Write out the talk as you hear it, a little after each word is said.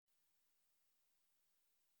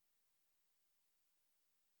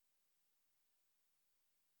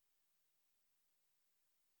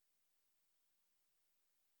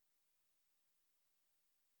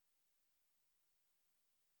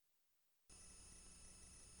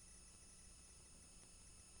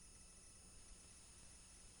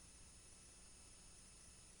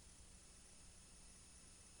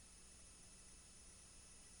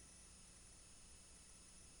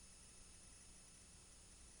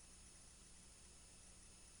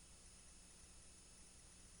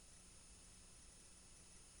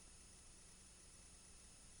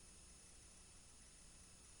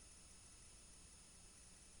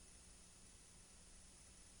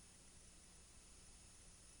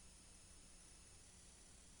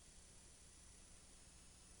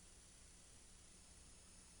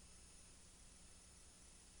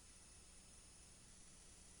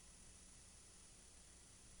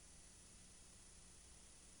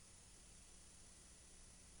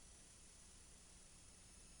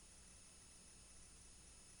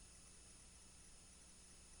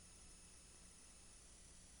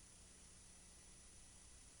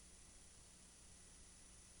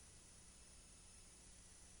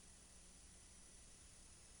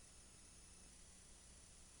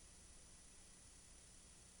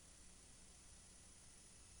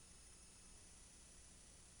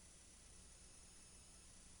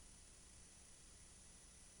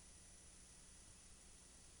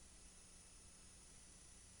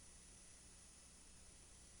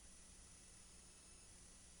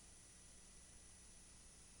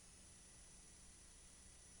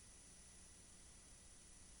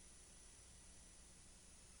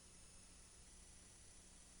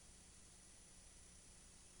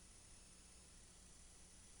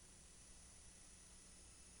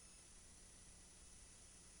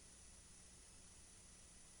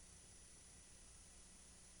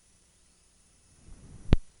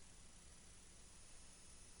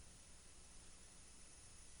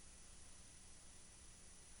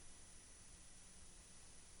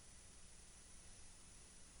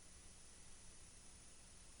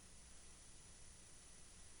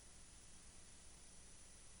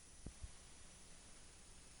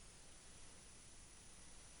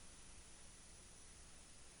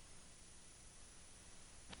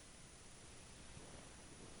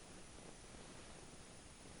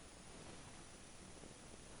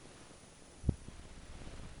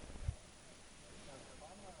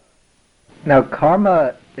Now,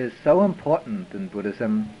 karma is so important in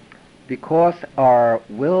Buddhism because our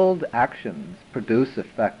willed actions produce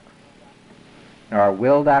effects. Now, our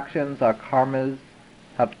willed actions, our karmas,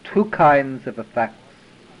 have two kinds of effects.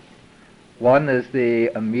 One is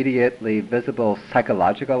the immediately visible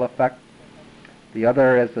psychological effect. The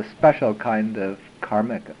other is a special kind of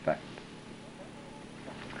karmic effect.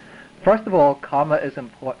 First of all, karma is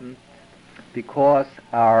important because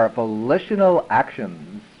our volitional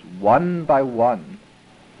actions, one by one,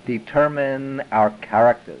 determine our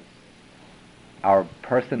characters, our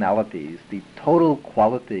personalities, the total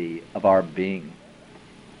quality of our being.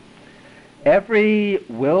 Every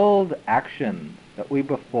willed action that we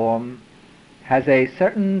perform has a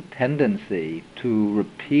certain tendency to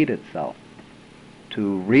repeat itself,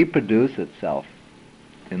 to reproduce itself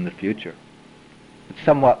in the future. It's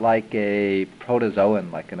somewhat like a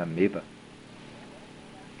protozoan, like an amoeba.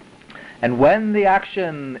 And when the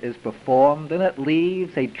action is performed, then it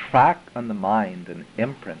leaves a track on the mind, an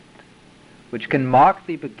imprint, which can mark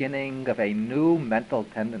the beginning of a new mental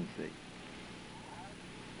tendency.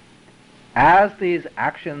 As these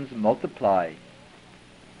actions multiply,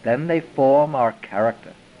 then they form our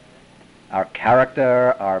character. Our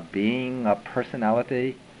character, our being, our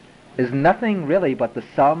personality is nothing really but the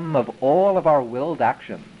sum of all of our willed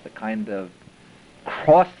actions, a kind of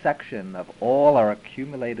cross-section of all our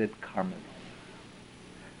accumulated karmas.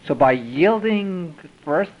 So by yielding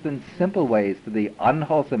first in simple ways to the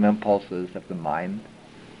unwholesome impulses of the mind,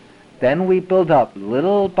 then we build up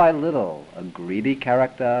little by little a greedy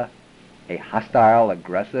character, a hostile,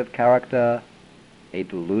 aggressive character, a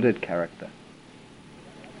deluded character.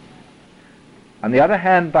 On the other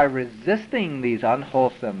hand, by resisting these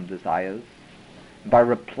unwholesome desires, by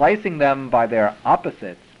replacing them by their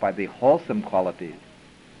opposites, by the wholesome qualities,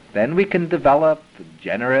 then we can develop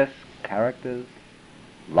generous characters,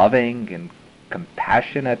 loving and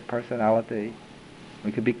compassionate personality.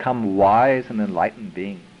 We can become wise and enlightened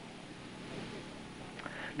beings.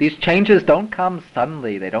 These changes don't come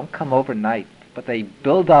suddenly, they don't come overnight, but they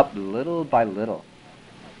build up little by little.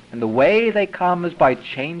 And the way they come is by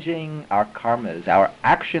changing our karmas, our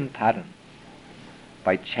action patterns.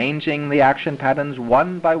 By changing the action patterns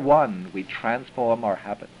one by one, we transform our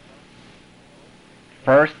habits.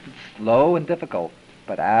 First, it's slow and difficult,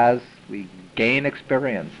 but as we gain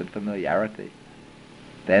experience and familiarity,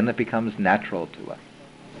 then it becomes natural to us.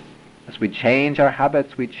 As we change our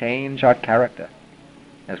habits, we change our character.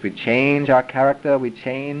 As we change our character, we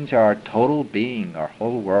change our total being, our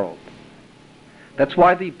whole world. That's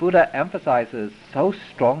why the Buddha emphasizes so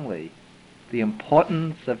strongly the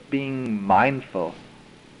importance of being mindful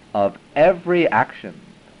of every action,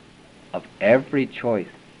 of every choice.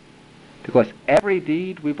 Because every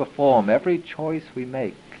deed we perform, every choice we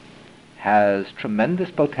make, has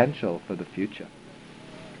tremendous potential for the future.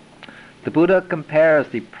 The Buddha compares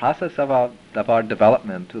the process of our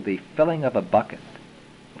development to the filling of a bucket.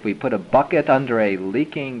 If we put a bucket under a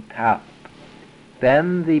leaking tap,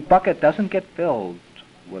 then the bucket doesn't get filled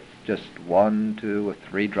with just 1, 2, or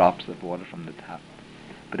 3 drops of water from the tap.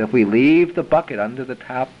 But if we leave the bucket under the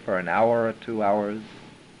tap for an hour or 2 hours,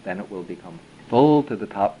 then it will become full to the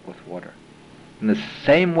top with water. In the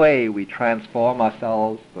same way, we transform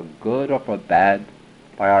ourselves for good or for bad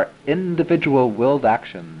by our individual willed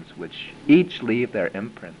actions, which each leave their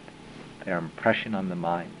imprint, their impression on the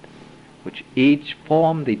mind, which each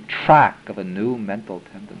form the track of a new mental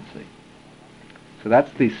tendency. So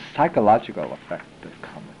that's the psychological effect of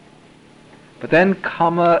karma. But then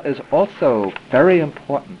karma is also very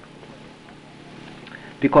important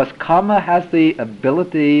because karma has the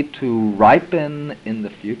ability to ripen in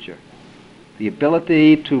the future, the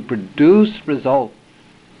ability to produce results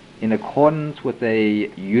in accordance with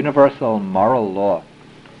a universal moral law.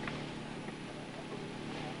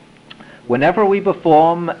 Whenever we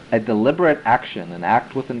perform a deliberate action, an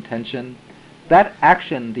act with intention, that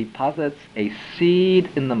action deposits a seed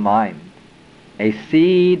in the mind, a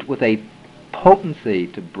seed with a potency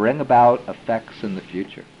to bring about effects in the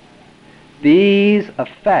future. These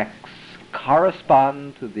effects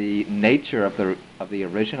correspond to the nature of the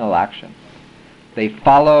original action. They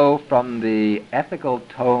follow from the ethical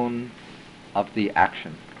tone of the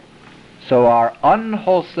action. So our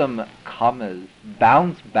unwholesome karmas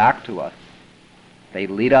bounce back to us. They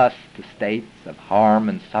lead us to states of harm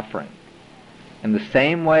and suffering. In the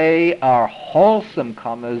same way, our wholesome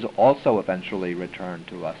karmas also eventually return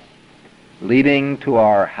to us, leading to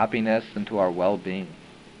our happiness and to our well-being.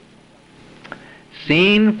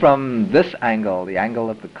 Seen from this angle, the angle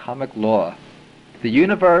of the karmic law, the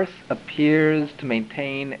universe appears to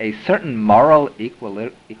maintain a certain moral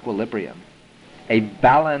equilibrium, a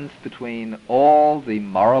balance between all the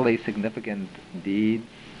morally significant deeds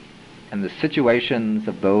and the situations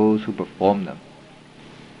of those who perform them.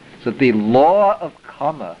 So the law of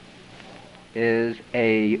karma is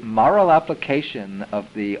a moral application of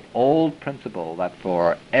the old principle that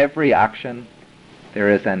for every action there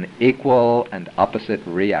is an equal and opposite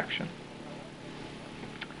reaction.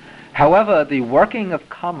 However, the working of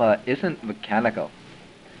karma isn't mechanical.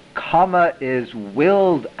 Karma is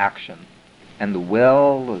willed action, and the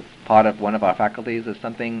will, as part of one of our faculties, is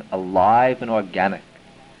something alive and organic.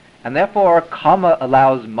 And therefore, karma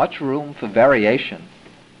allows much room for variation,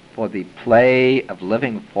 for the play of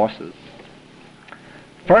living forces.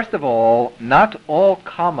 First of all, not all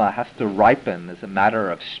karma has to ripen as a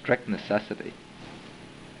matter of strict necessity.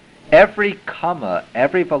 Every karma,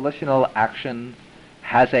 every volitional action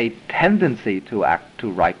has a tendency to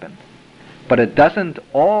ripen, but it doesn't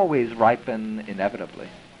always ripen inevitably.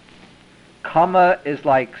 Karma is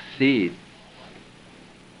like seeds.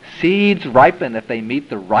 Seeds ripen if they meet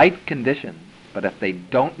the right conditions, but if they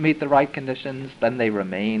don't meet the right conditions, then they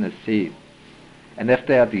remain as seeds. And if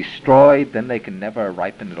they are destroyed, then they can never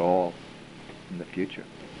ripen at all in the future.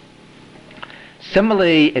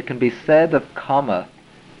 Similarly, it can be said of karma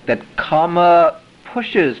that karma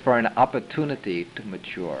pushes for an opportunity to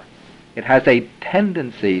mature. It has a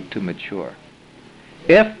tendency to mature.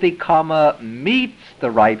 If the karma meets the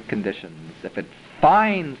right conditions, if it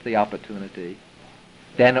finds the opportunity,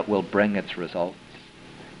 then it will bring its results.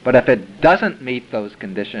 But if it doesn't meet those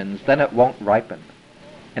conditions, then it won't ripen.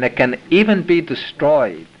 And it can even be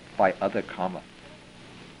destroyed by other karma.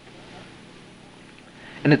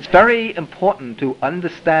 And it's very important to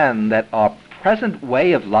understand that our present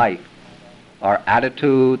way of life, our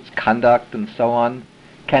attitudes, conduct, and so on,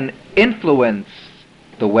 can influence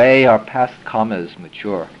the way our past karmas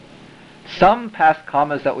mature. Some past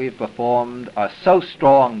karmas that we've performed are so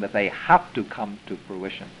strong that they have to come to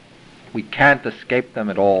fruition. We can't escape them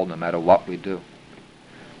at all, no matter what we do.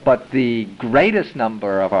 But the greatest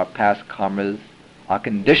number of our past karmas are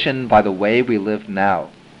conditioned by the way we live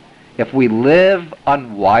now. If we live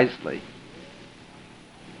unwisely,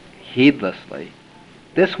 heedlessly,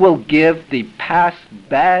 this will give the past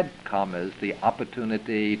bad karmas the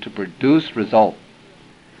opportunity to produce results,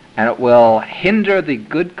 and it will hinder the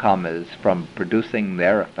good karmas from producing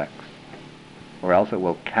their effects, or else it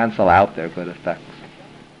will cancel out their good effects.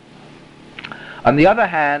 On the other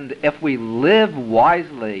hand, if we live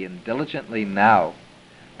wisely and diligently now,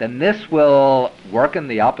 then this will work in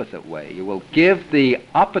the opposite way. It will give the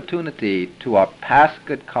opportunity to our past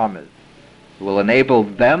good karmas. It will enable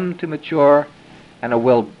them to mature, and it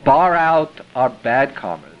will bar out our bad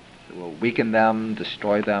karmas. It will weaken them,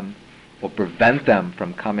 destroy them, or prevent them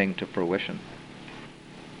from coming to fruition.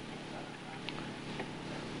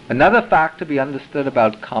 Another fact to be understood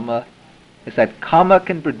about karma is that karma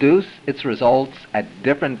can produce its results at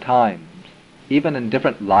different times, even in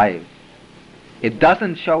different lives. It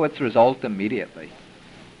doesn't show its result immediately.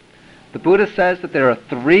 The Buddha says that there are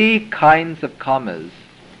three kinds of karmas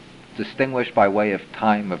distinguished by way of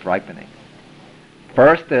time of ripening.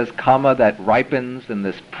 First, there's karma that ripens in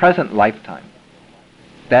this present lifetime.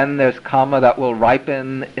 Then there's karma that will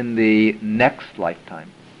ripen in the next lifetime.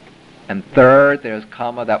 And third, there's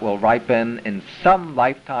karma that will ripen in some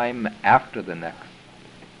lifetime after the next.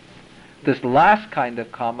 This last kind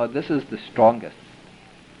of karma, this is the strongest.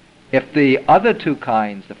 If the other two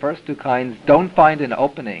kinds, the first two kinds, don't find an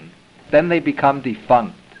opening, then they become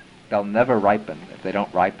defunct. They'll never ripen if they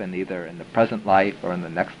don't ripen either in the present life or in the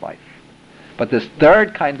next life. But this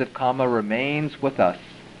third kind of karma remains with us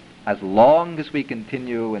as long as we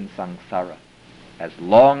continue in samsara. As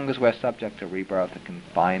long as we're subject to rebirth, it can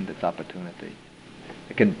find its opportunity.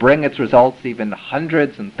 It can bring its results even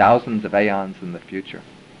hundreds and thousands of aeons in the future.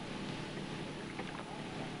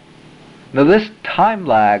 Now this time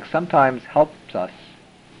lag sometimes helps us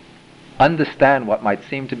understand what might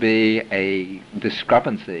seem to be a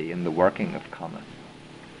discrepancy in the working of karma.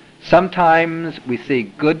 Sometimes we see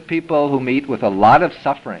good people who meet with a lot of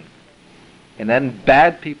suffering, and then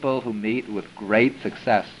bad people who meet with great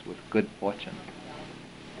success, with good fortune.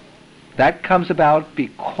 That comes about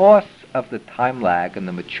because of the time lag and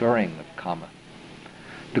the maturing of karma.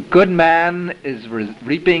 The good man is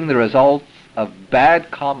reaping the results of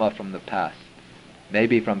bad karma from the past,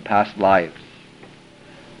 maybe from past lives.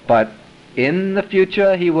 But in the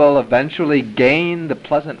future, he will eventually gain the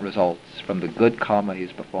pleasant results from the good karma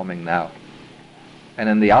he's performing now. And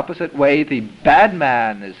in the opposite way, the bad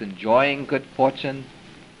man is enjoying good fortune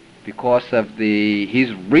because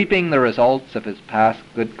he's reaping the results of his past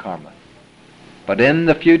good karma. But in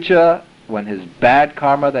the future, when his bad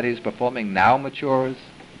karma that he's performing now matures,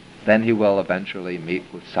 then he will eventually meet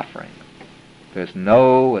with suffering. There's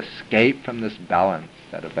no escape from this balance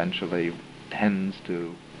that eventually tends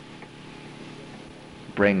to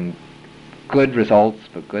bring good results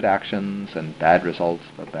for good actions and bad results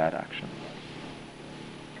for bad actions.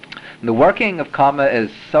 And the working of karma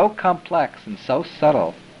is so complex and so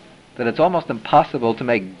subtle that it's almost impossible to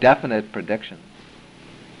make definite predictions.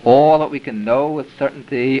 All that we can know with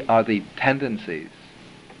certainty are the tendencies,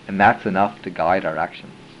 and that's enough to guide our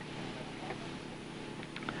actions.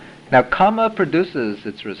 Now, karma produces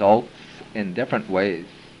its results in different ways.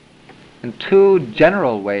 In two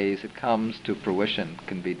general ways it comes to fruition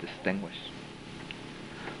can be distinguished.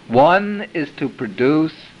 One is to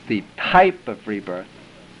produce the type of rebirth,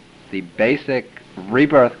 the basic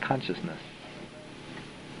rebirth consciousness.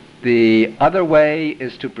 The other way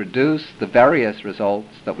is to produce the various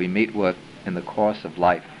results that we meet with in the course of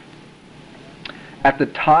life. At the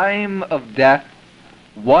time of death,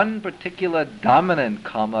 one particular dominant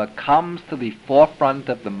karma comes to the forefront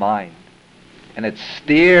of the mind, and it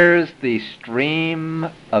steers the stream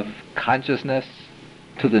of consciousness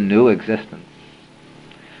to the new existence.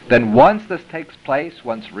 Then once this takes place,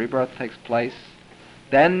 once rebirth takes place,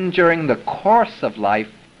 then during the course of life,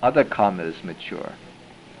 other karmas mature,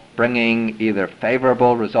 bringing either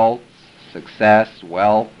favorable results, success,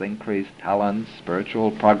 wealth, increased talents,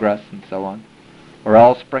 spiritual progress, and so on, or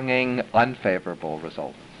else bringing unfavorable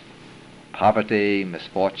results, poverty,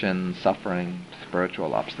 misfortune, suffering,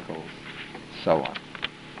 spiritual obstacles, so on.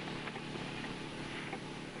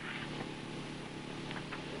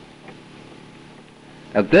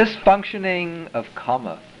 Now, this functioning of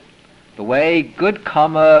karma, the way good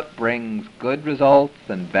karma brings good results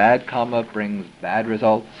and bad karma brings bad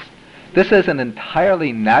results, this is an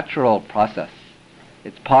entirely natural process.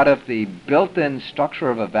 It's part of the built-in structure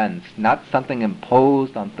of events, not something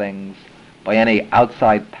imposed on things by any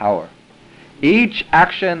outside power. Each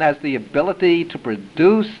action has the ability to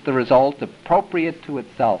produce the result appropriate to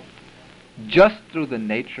itself, just through the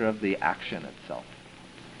nature of the action itself.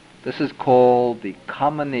 This is called the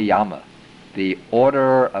karma niyama, the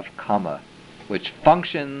order of karma, which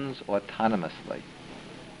functions autonomously.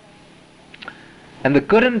 And the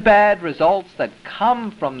good and bad results that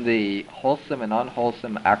come from the wholesome and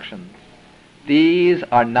unwholesome actions, these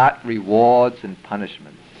are not rewards and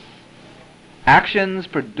punishments. Actions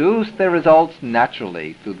produce their results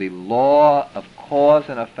naturally through the law of cause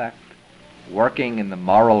and effect working in the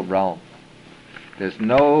moral realm. There's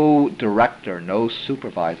no director, no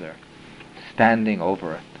supervisor standing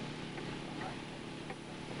over it.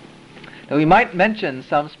 Now, we might mention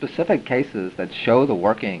some specific cases that show the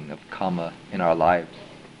working of karma in our lives.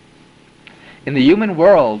 In the human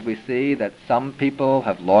world, we see that some people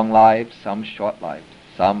have long lives, some short lives.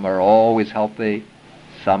 Some are always healthy,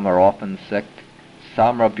 some are often sick,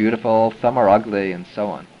 some are beautiful, some are ugly, and so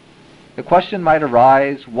on. The question might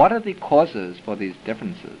arise, what are the causes for these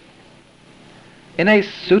differences? In a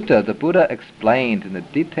sutta, the Buddha explained in a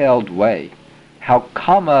detailed way how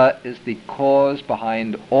karma is the cause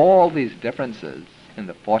behind all these differences in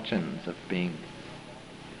the fortunes of beings.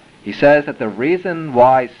 He says that the reason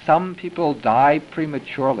why some people die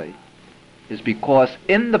prematurely is because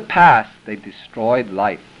in the past they destroyed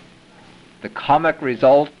life. The karmic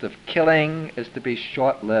result of killing is to be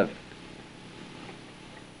short-lived.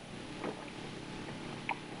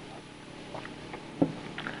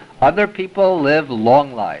 Other people live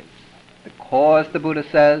long lives. The cause, the Buddha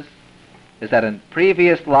says, is that in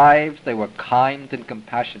previous lives they were kind and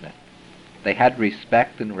compassionate. They had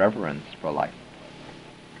respect and reverence for life.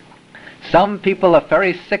 Some people are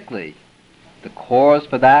very sickly. The cause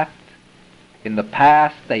for that, in the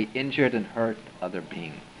past they injured and hurt other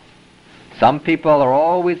beings. Some people are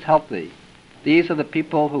always healthy. These are the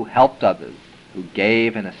people who helped others, who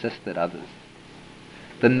gave and assisted others.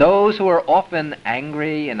 Then those who are often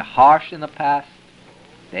angry and harsh in the past,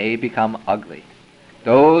 they become ugly.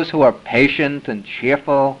 Those who are patient and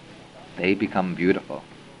cheerful, they become beautiful.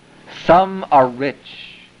 Some are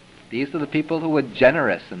rich. These are the people who were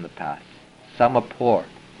generous in the past. Some are poor.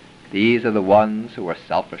 These are the ones who are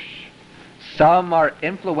selfish. Some are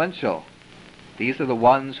influential. These are the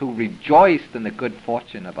ones who rejoiced in the good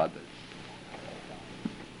fortune of others,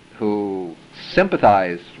 who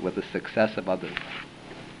sympathized with the success of others.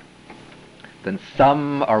 Then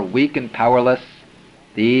some are weak and powerless.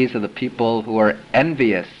 These are the people who are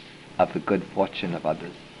envious of the good fortune of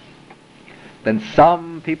others. Then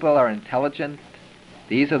some people are intelligent.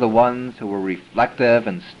 These are the ones who were reflective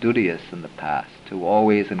and studious in the past, who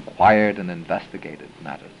always inquired and investigated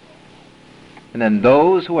matters. And then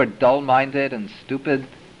those who are dull-minded and stupid,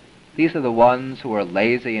 These are the ones who were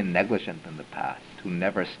lazy and negligent in the past, who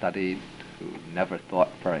never studied, who never thought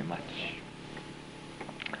very much.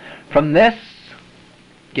 From this,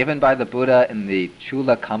 given by the Buddha in the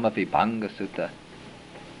Chula Kama Vibhanga Sutta,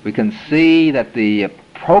 we can see that the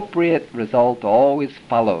appropriate result always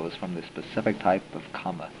follows from the specific type of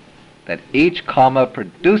karma. That each karma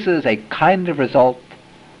produces a kind of result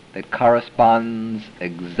that corresponds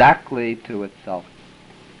exactly to itself.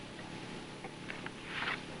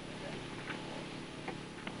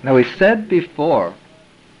 Now we said before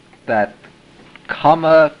that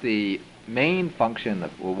karma, the main function,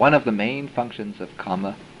 or one of the main functions of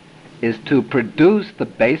karma, is to produce the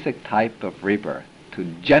basic type of rebirth, to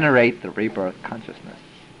generate the rebirth consciousness.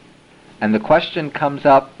 And the question comes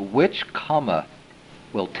up, which karma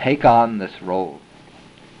will take on this role?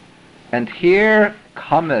 And here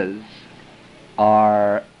karmas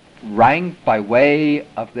are ranked by way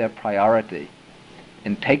of their priority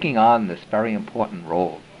in taking on this very important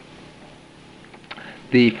role.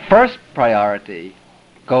 The first priority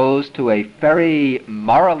goes to a very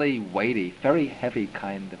morally weighty, very heavy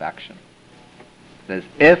kind of action. That is,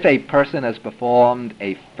 if a person has performed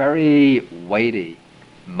a very weighty,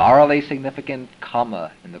 morally significant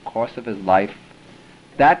karma in the course of his life,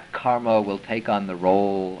 that karma will take on the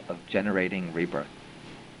role of generating rebirth.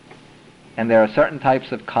 And there are certain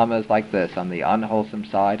types of karmas like this, on the unwholesome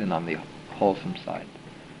side and on the wholesome side.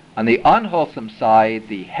 On the unwholesome side,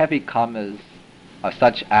 the heavy karmas are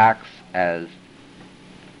such acts as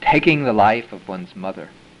taking the life of one's mother,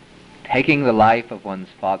 taking the life of one's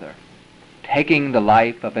father, taking the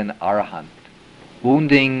life of an arahant,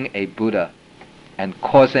 wounding a Buddha, and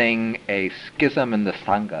causing a schism in the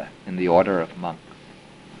Sangha, in the order of monks.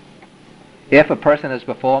 If a person has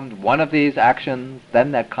performed one of these actions,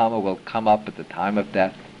 then that karma will come up at the time of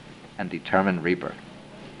death and determine rebirth.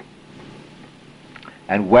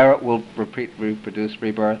 And where it will reproduce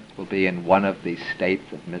rebirth will be in one of these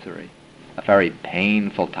states of misery, a very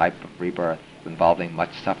painful type of rebirth involving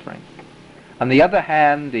much suffering. On the other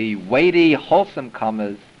hand, the weighty, wholesome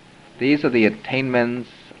karmas, these are the attainments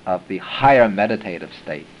of the higher meditative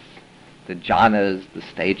states, the jhanas, the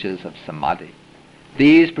stages of samadhi.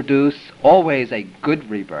 These produce always a good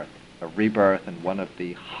rebirth, a rebirth in one of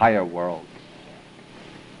the higher worlds.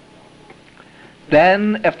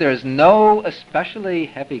 Then, if there is no especially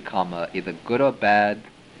heavy karma, either good or bad,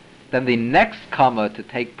 then the next karma to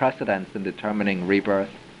take precedence in determining rebirth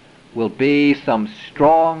will be some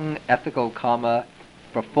strong ethical karma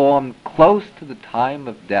performed close to the time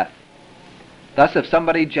of death. Thus, if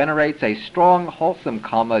somebody generates a strong, wholesome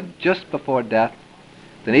karma just before death,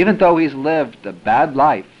 then even though he's lived a bad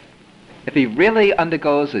life, if he really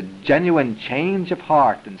undergoes a genuine change of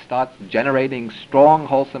heart and starts generating strong,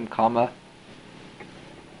 wholesome karma,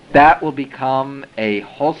 that will become a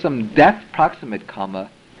wholesome death proximate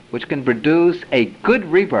karma, which can produce a good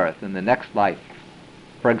rebirth in the next life.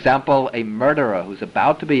 For example, a murderer who's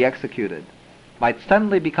about to be executed might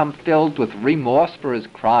suddenly become filled with remorse for his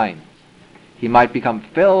crimes. He might become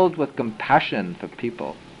filled with compassion for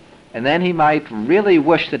people. And then he might really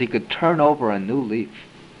wish that he could turn over a new leaf.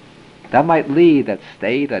 That might lead,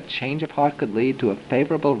 that change of heart could lead to a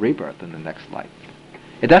favorable rebirth in the next life.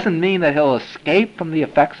 It doesn't mean that he'll escape from the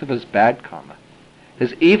effects of his bad karma.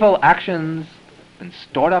 His evil actions have been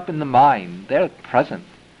stored up in the mind. They're present.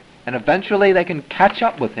 And eventually they can catch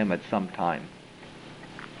up with him at some time.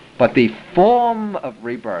 But the form of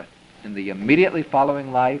rebirth in the immediately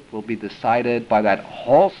following life will be decided by that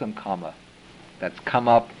wholesome karma that's come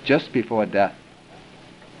up just before death.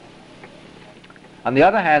 On the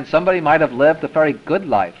other hand, somebody might have lived a very good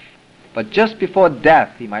life, but just before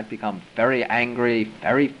death he might become very angry,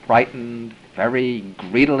 very frightened, very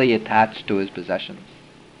greedily attached to his possessions,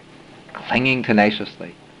 clinging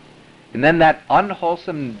tenaciously. And then that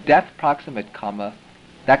unwholesome death proximate karma,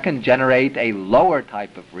 that can generate a lower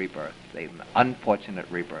type of rebirth, an unfortunate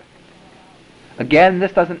rebirth. Again,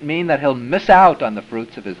 this doesn't mean that he'll miss out on the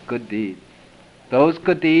fruits of his good deeds. Those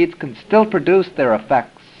good deeds can still produce their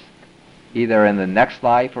effects, either in the next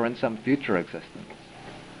life or in some future existence.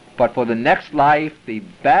 But for the next life, the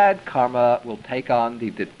bad karma will take on the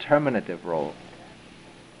determinative role.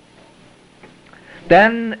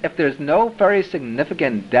 Then, if there's no very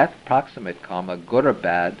significant death proximate karma, good or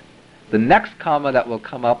bad, the next karma that will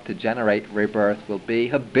come up to generate rebirth will be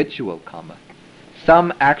habitual karma.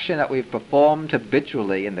 Some action that we've performed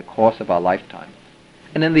habitually in the course of our lifetime.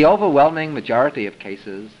 And in the overwhelming majority of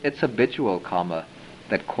cases, it's habitual karma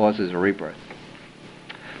that causes rebirth.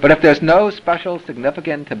 But if there's no special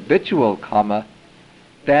significant habitual karma,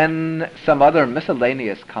 then some other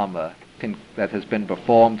miscellaneous karma that has been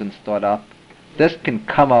performed and stored up This can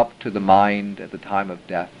come up to the mind at the time of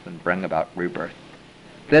death and bring about rebirth.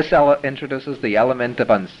 This introduces the element of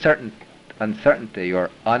uncertainty or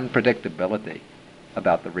unpredictability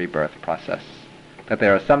about the rebirth process. That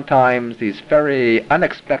there are sometimes these very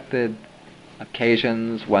unexpected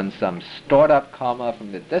occasions when some stored up karma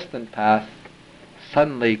from the distant past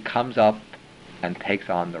suddenly comes up and takes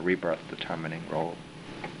on the rebirth determining role.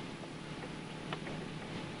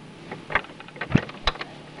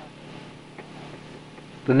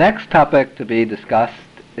 The next topic to be discussed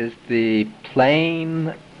is the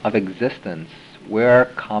plane of existence where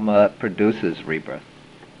karma produces rebirth.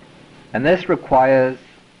 And this requires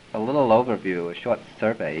a little overview, a short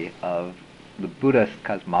survey of the Buddhist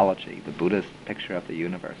cosmology, the Buddhist picture of the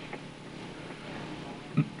universe.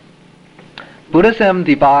 Buddhism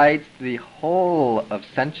divides the whole of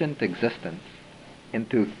sentient existence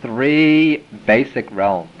into three basic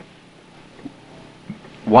realms.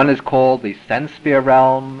 One is called the sense sphere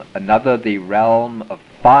realm, another the realm of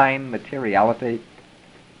fine materiality,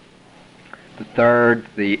 the third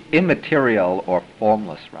the immaterial or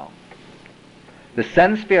formless realm. The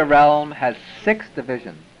sense sphere realm has 6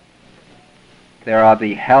 divisions. There are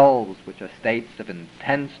the hells, which are states of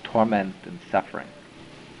intense torment and suffering.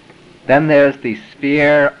 Then there's the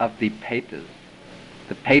sphere of the petas.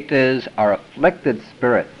 The petas are afflicted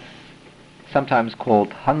spirits, sometimes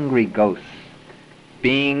called hungry ghosts,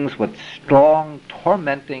 beings with strong,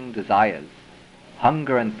 tormenting desires,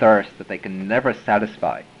 hunger and thirst that they can never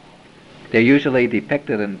satisfy. They're usually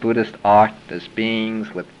depicted in Buddhist art as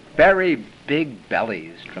beings with very big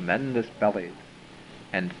bellies, tremendous bellies,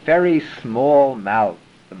 and very small mouths,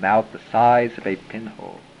 the mouth the size of a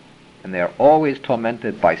pinhole. And they're always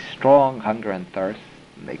tormented by strong hunger and thirst,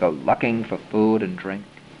 and they go looking for food and drink,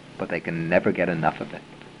 but they can never get enough of it.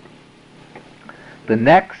 The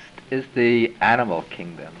next is the animal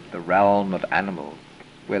kingdom, the realm of animals,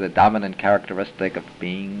 where the dominant characteristic of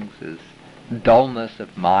beings is dullness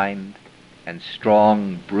of mind and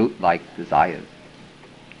strong brute-like desires.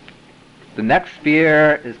 The next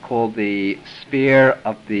sphere is called the sphere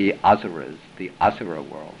of the asuras, the asura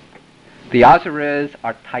world. The asuras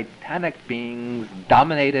are titanic beings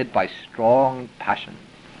dominated by strong passions,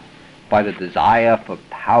 by the desire for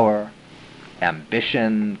power,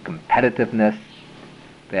 ambition, competitiveness.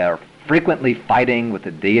 They are frequently fighting with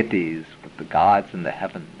the deities, with the gods in the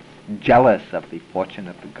heavens, jealous of the fortune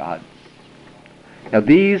of the gods. Now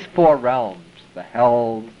these 4 realms, the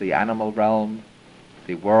hells, the animal realm,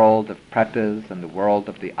 the world of pretas, and the world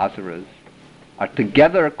of the asuras, are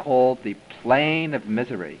together called the plane of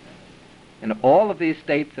misery. And all of these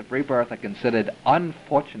states of rebirth are considered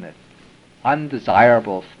unfortunate,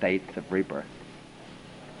 undesirable states of rebirth.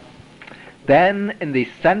 Then, in the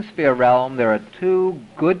sense sphere realm, there are 2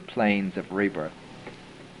 good planes of rebirth.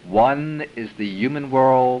 One is the human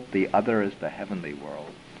world, the other is the heavenly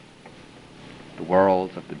world, the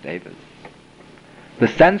worlds of the devas. The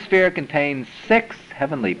sense sphere contains 6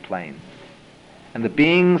 heavenly planes, and the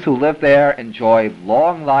beings who live there enjoy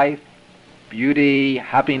long life, beauty,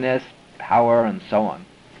 happiness, power, and so on.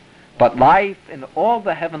 But life in all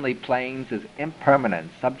the heavenly planes is impermanent,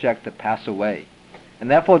 subject to pass away. And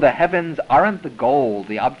therefore the heavens aren't the goal,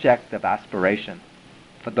 the object of aspiration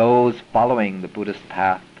for those following the Buddhist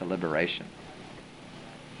path to liberation.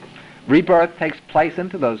 Rebirth takes place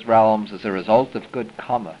into those realms as a result of good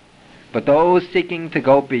karma. But those seeking to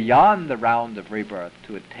go beyond the round of rebirth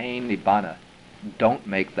to attain nibbana don't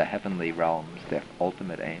make the heavenly realms their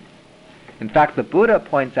ultimate aim. In fact, the Buddha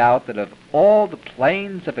points out that of all the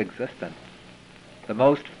planes of existence, the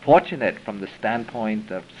most fortunate from the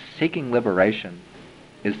standpoint of seeking liberation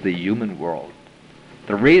is the human world.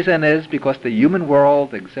 The reason is because the human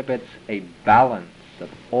world exhibits a balance of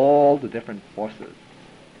all the different forces.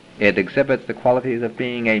 It exhibits the qualities of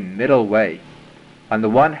being a middle way. On the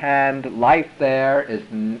one hand, life there is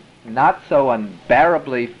not so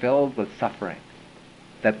unbearably filled with suffering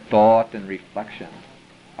that thought and reflection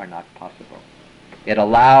are not possible. It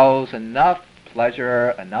allows enough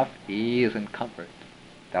pleasure, enough ease and comfort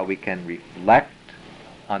that we can reflect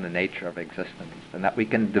on the nature of existence and that we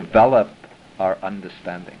can develop our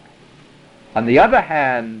understanding. On the other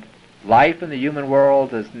hand, life in the human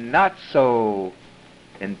world is not so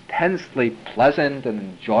intensely pleasant and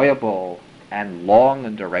enjoyable and long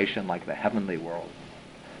in duration like the heavenly world,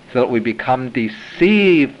 so that we become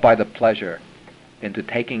deceived by the pleasure into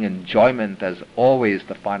taking enjoyment as always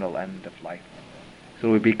the final end of life.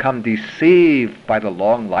 So we become deceived by the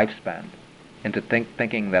long lifespan into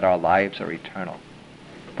thinking that our lives are eternal.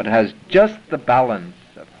 But it has just the balance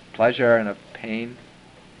of pleasure and of pain.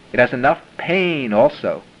 It has enough pain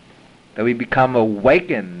also that we become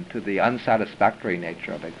awakened to the unsatisfactory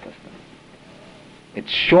nature of existence. It's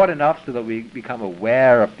short enough so that we become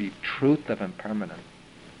aware of the truth of impermanence.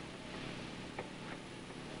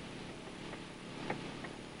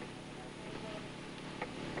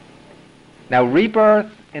 Now,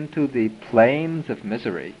 rebirth into the planes of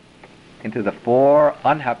misery, into the 4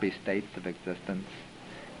 unhappy states of existence,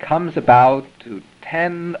 comes about through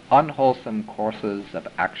 10 unwholesome courses of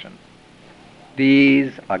action.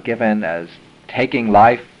 These are given as taking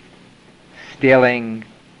life, stealing,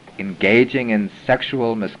 engaging in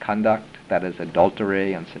sexual misconduct, that is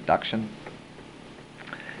adultery and seduction,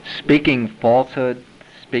 speaking falsehood,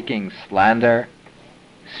 speaking slander,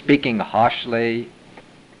 speaking harshly,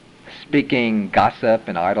 speaking gossip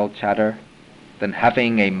and idle chatter, then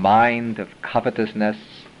having a mind of covetousness,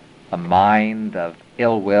 a mind of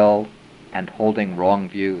ill will, and holding wrong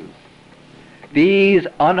views. These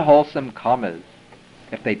unwholesome karmas,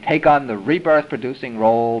 if they take on the rebirth-producing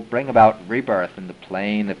role, bring about rebirth in the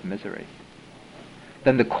plane of misery.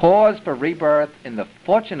 Then the cause for rebirth in the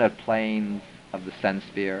fortunate planes of the sense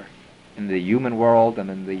sphere, in the human world and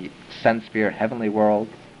in the sense sphere heavenly world,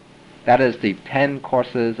 that is the 10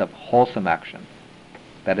 courses of wholesome action,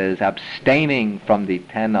 that is abstaining from the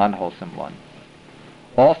 10 unwholesome ones.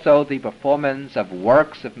 Also the performance of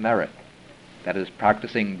works of merit, that is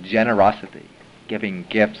practicing generosity, giving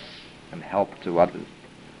gifts and help to others,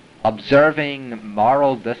 observing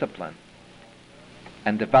moral discipline,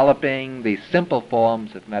 and developing the simple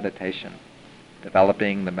forms of meditation,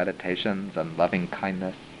 developing the meditations on loving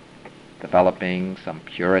kindness, developing some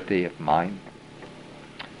purity of mind.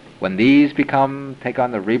 When these take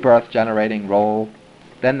on the rebirth-generating role,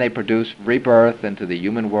 then they produce rebirth into the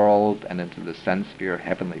human world and into the sense sphere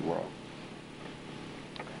heavenly world.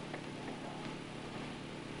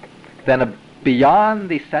 Then beyond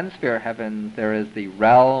the sense sphere heavens, there is the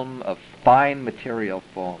realm of fine material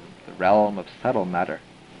forms, the realm of subtle matter.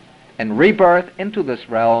 And rebirth into this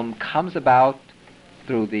realm comes about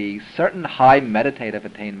through the certain high meditative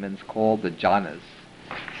attainments called the jhanas,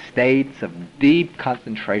 states of deep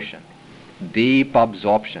concentration, deep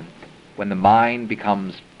absorption, when the mind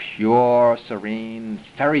becomes pure, serene,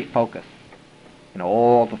 very focused, and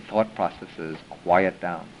all the thought processes quiet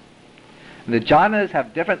down. And the jhanas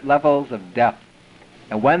have different levels of depth,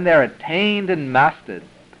 and when they're attained and mastered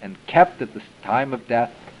and kept at the time of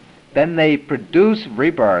death, then they produce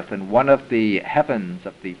rebirth in one of the heavens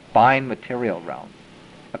of the fine material realm,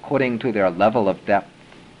 according to their level of depth.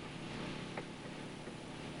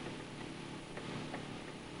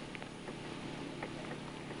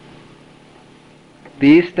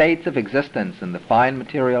 These states of existence in the fine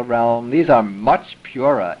material realm, these are much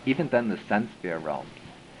purer even than the sense sphere realms.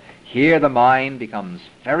 Here the mind becomes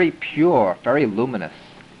very pure, very luminous.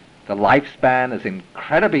 The lifespan is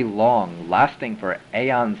incredibly long, lasting for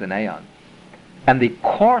aeons and aeons. And the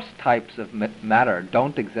coarse types of matter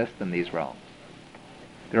don't exist in these realms.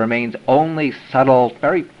 There remains only subtle,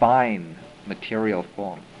 very fine material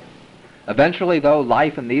form. Eventually, though,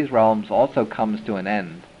 life in these realms also comes to an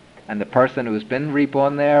end, and the person who has been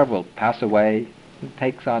reborn there will pass away and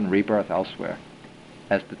takes on rebirth elsewhere,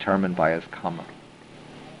 as determined by his karma.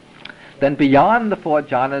 Then beyond the 4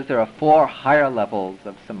 jhanas, there are 4 higher levels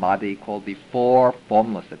of samadhi called the 4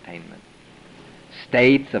 formless attainments,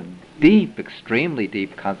 states of deep, extremely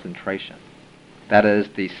deep concentration. That is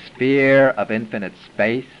the sphere of infinite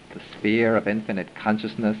space, the sphere of infinite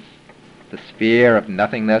consciousness, the sphere of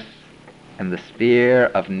nothingness, and the sphere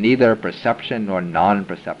of neither perception nor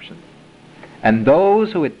non-perception. And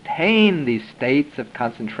those who attain these states of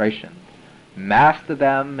concentration, master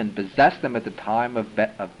them and possess them at the time of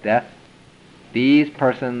death, these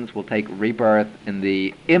persons will take rebirth in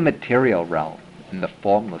the immaterial realm, in the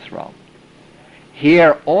formless realm.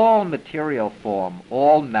 Here all material form,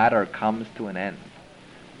 all matter comes to an end.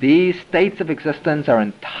 These states of existence are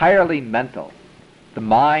entirely mental. The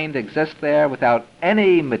mind exists there without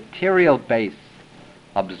any material base,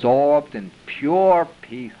 absorbed in pure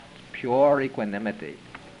peace, pure equanimity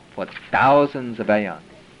for thousands of aeons.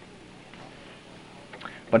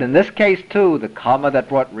 But in this case, too, the karma that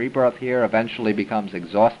brought rebirth here eventually becomes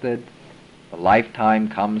exhausted. The lifetime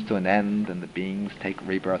comes to an end, and the beings take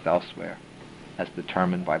rebirth elsewhere, as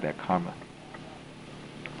determined by their karma.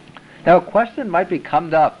 Now, a question might be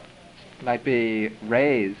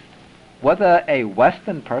raised, whether a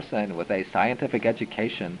Western person with a scientific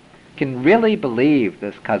education can really believe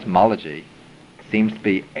this cosmology. Seems to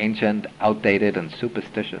be ancient, outdated, and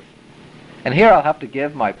superstitious. And here I'll have to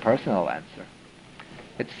give my personal answer.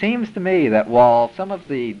 It seems to me that while some of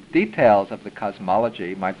the details of the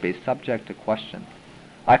cosmology might be subject to question,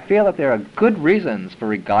 I feel that there are good reasons for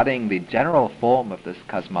regarding the general form of this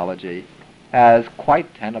cosmology as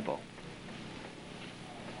quite tenable.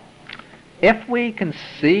 If we can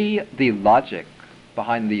see the logic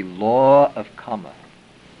behind the law of karma,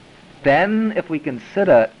 then if we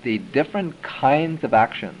consider the different kinds of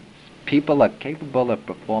actions people are capable of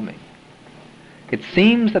performing, it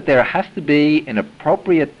seems that there has to be an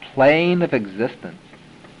appropriate plane of existence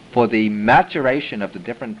for the maturation of the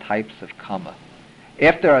different types of karma.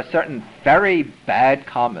 If there are certain very bad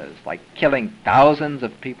karmas, like killing thousands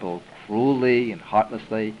of people cruelly and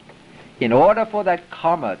heartlessly, in order for that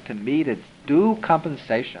karma to meet its due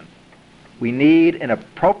compensation, we need an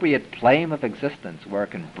appropriate plane of existence where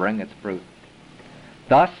it can bring its fruit.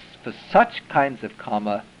 Thus, for such kinds of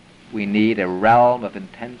karma, we need a realm of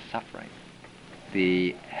intense suffering,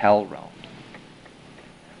 the hell realms.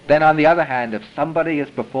 Then on the other hand, if somebody has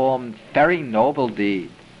performed very noble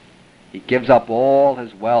deeds, he gives up all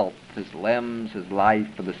his wealth, his limbs, his life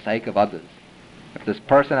for the sake of others. If this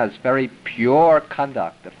person has very pure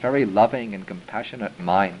conduct, a very loving and compassionate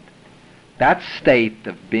mind, that state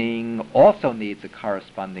of being also needs a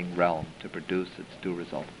corresponding realm to produce its due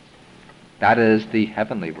results. That is the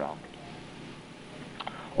heavenly realm.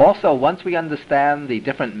 Also, once we understand the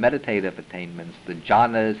different meditative attainments, the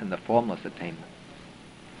jhanas and the formless attainments,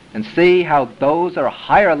 and see how those are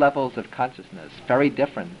higher levels of consciousness, very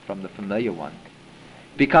different from the familiar ones,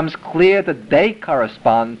 it becomes clear that they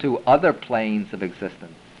correspond to other planes of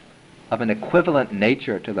existence, of an equivalent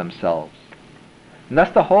nature to themselves. And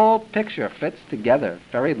thus the whole picture fits together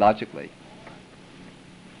very logically.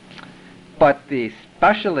 But the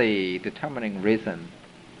specially determining reason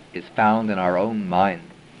is found in our own mind.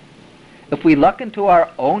 If we look into our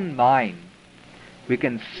own mind, we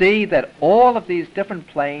can see that all of these different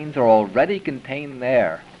planes are already contained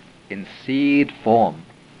there in seed form.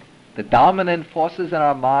 The dominant forces in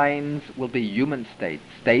our minds will be human states,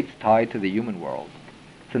 states tied to the human world,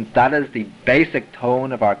 since that is the basic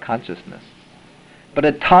tone of our consciousness. But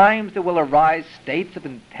at times there will arise states of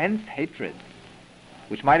intense hatred,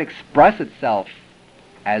 which might express itself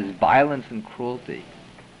as violence and cruelty.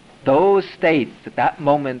 Those states, at that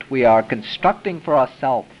moment, we are constructing for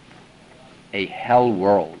ourselves a hell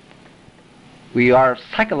world.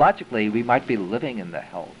 Psychologically, we might be living in the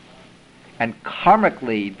hells. And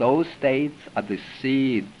karmically, those states are the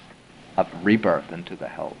seeds of rebirth into the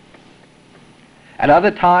hells. At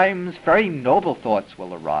other times, very noble thoughts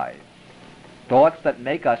will arise. Thoughts that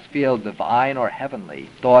make us feel divine or heavenly.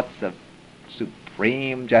 Thoughts of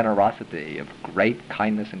supreme generosity, of great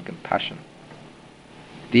kindness and compassion.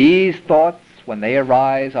 These thoughts, when they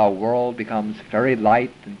arise, our world becomes very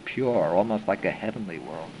light and pure, almost like a heavenly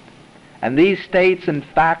world. And these states, in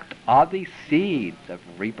fact, are the seeds of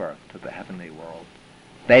rebirth to the heavenly world.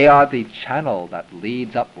 They are the channel that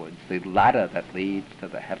leads upwards, the ladder that leads to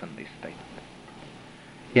the heavenly state.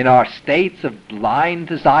 In our states of blind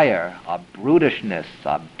desire, our brutishness,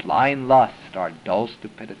 our blind lust, our dull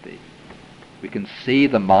stupidity, we can see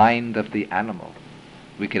the mind of the animal.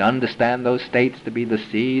 We can understand those states to be the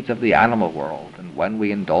seeds of the animal world, and when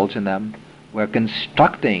we indulge in them, we're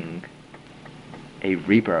constructing a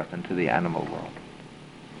rebirth into the animal world.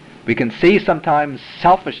 We can see sometimes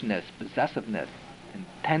selfishness, possessiveness,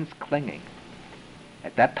 intense clinging.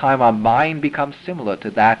 At that time our mind becomes similar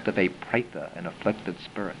to that of a preta, an afflicted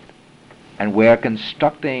spirit, and we're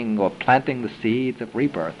constructing or planting the seeds of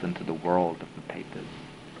rebirth into the world of the petas.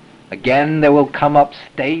 Again, there will come up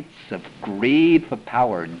states of greed for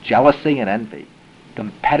power, jealousy and envy,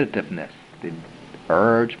 competitiveness, the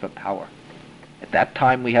urge for power. At that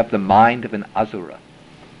time we have the mind of an asura,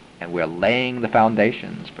 and we're laying the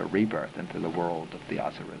foundations for rebirth into the world of the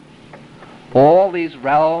asuras. All these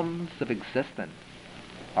realms of existence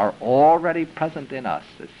are already present in us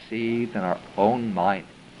as seeds in our own mind.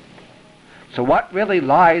 So what really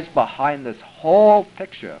lies behind this whole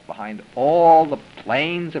picture, behind all the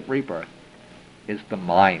planes of rebirth, is the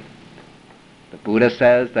mind. The Buddha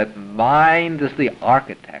says that mind is the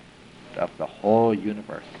architect of the whole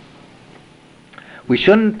universe. We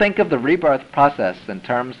shouldn't think of the rebirth process in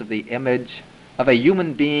terms of the image of a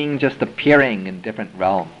human being just appearing in different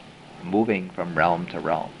realms, moving from realm to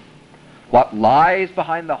realm. What lies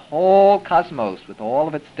behind the whole cosmos with all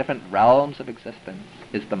of its different realms of existence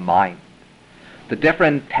is the mind. The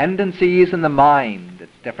different tendencies in the mind,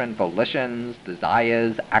 its different volitions,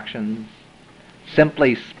 desires, actions,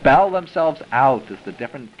 simply spell themselves out as the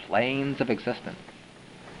different planes of existence.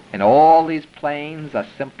 And all these planes are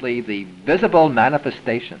simply the visible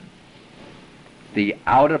manifestations, the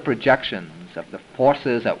outer projections of the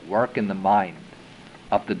forces at work in the mind,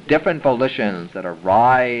 of the different volitions that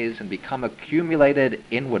arise and become accumulated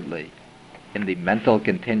inwardly in the mental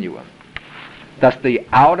continuum. Thus the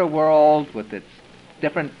outer world with its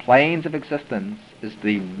different planes of existence is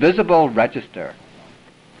the visible register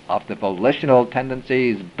of the volitional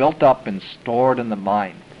tendencies built up and stored in the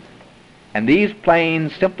mind. And these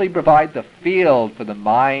planes simply provide the field for the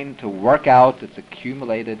mind to work out its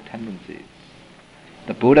accumulated tendencies.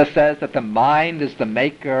 The Buddha says that the mind is the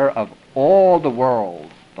maker of all the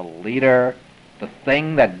worlds, the leader, the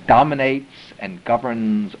thing that dominates and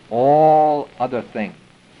governs all other things.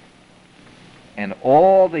 And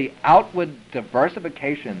all the outward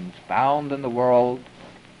diversifications found in the world,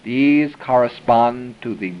 these correspond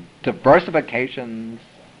to the diversifications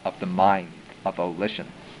of the mind, of volitions.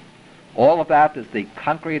 All of that is the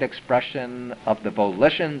concrete expression of the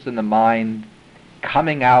volitions in the mind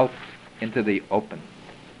coming out into the open.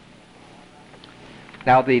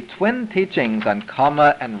 Now, the twin teachings on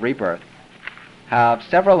karma and rebirth have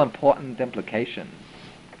several important implications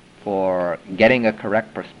for getting a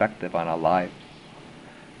correct perspective on our lives.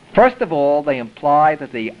 First of all, they imply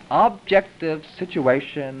that the objective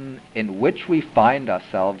situation in which we find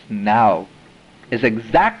ourselves now is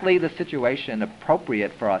exactly the situation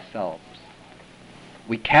appropriate for ourselves.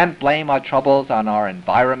 We can't blame our troubles on our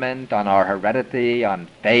environment, on our heredity, on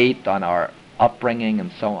fate, on our upbringing,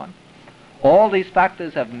 and so on. All these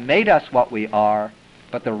factors have made us what we are,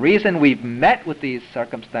 but the reason we've met with these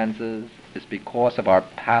circumstances is because of our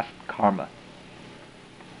past karma.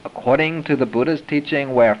 According to the Buddha's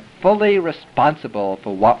teaching, we're fully responsible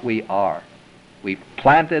for what we are. We've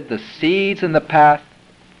planted the seeds in the past,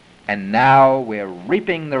 and now we're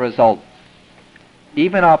reaping the results.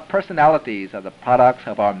 Even our personalities are the products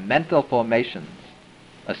of our mental formations,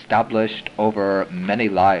 established over many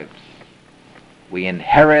lives. We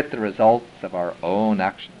inherit the results of our own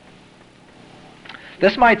actions.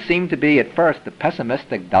 This might seem to be at first a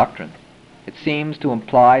pessimistic doctrine. It seems to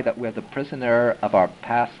imply that we're the prisoner of our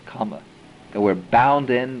past karma, that we're bound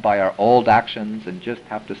in by our old actions and just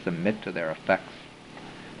have to submit to their effects.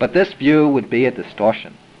 But this view would be a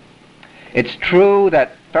distortion. It's true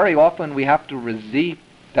that very often we have to reap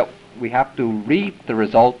the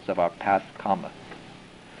results of our past karma.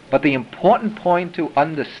 But the important point to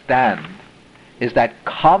understand is that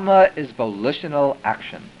karma is volitional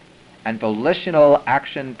action, and volitional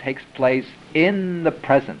action takes place in the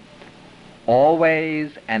present,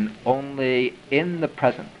 always and only in the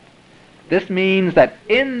present. This means that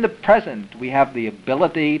in the present we have the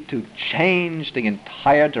ability to change the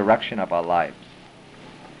entire direction of our lives.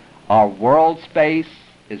 Our world space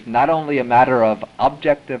is not only a matter of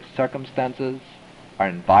objective circumstances, our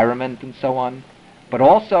environment and so on, but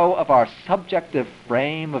also of our subjective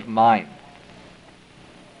frame of mind.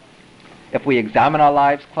 If we examine our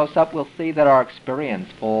lives close up, we'll see that our experience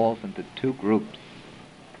falls into two groups.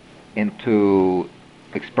 Into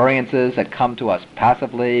experiences that come to us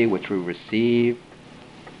passively, which we receive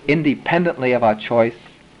independently of our choice,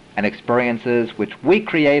 and experiences which we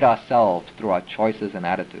create ourselves through our choices and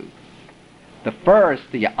attitudes. The first,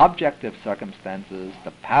 the objective circumstances,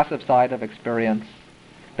 the passive side of experience,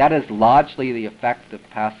 that is largely the effect of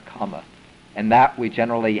past karma, and that we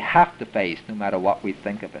generally have to face no matter what we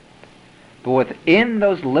think of it. But within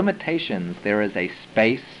those limitations there is a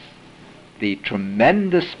space, the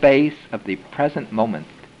tremendous space of the present moment,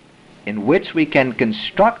 in which we can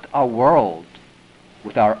construct our world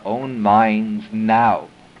with our own minds now.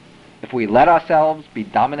 If we let ourselves be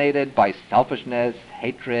dominated by selfishness,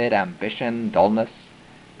 hatred, ambition, dullness,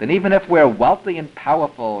 then even if we're wealthy and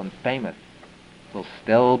powerful and famous, we'll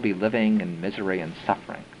still be living in misery and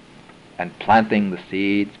suffering, and planting the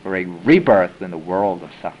seeds for a rebirth in the world of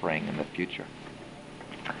suffering in the future.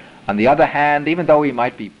 On the other hand, even though we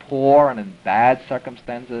might be poor and in bad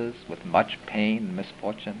circumstances with much pain and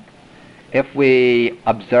misfortune, if we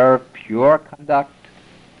observe pure conduct,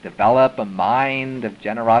 develop a mind of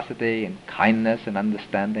generosity and kindness and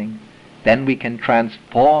understanding, then we can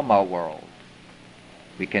transform our world.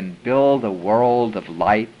 We can build a world of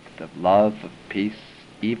light, of love, of peace,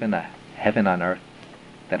 even a heaven on earth.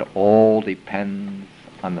 That all depends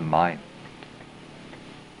on the mind.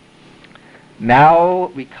 Now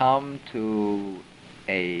we come to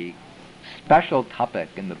a special topic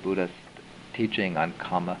in the Buddhist teaching on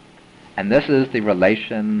karma, and this is the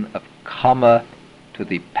relation of karma to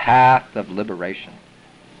the path of liberation.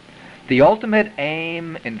 The ultimate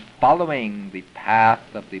aim in following the path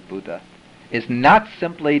of the Buddha is not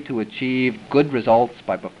simply to achieve good results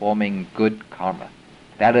by performing good karma.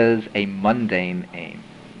 That is a mundane aim,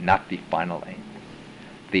 not the final aim.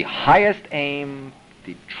 The highest aim,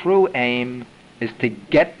 the true aim, is to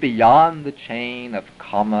get beyond the chain of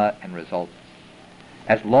karma and results.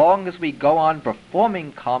 As long as we go on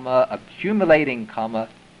performing karma, accumulating karma,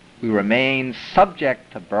 we remain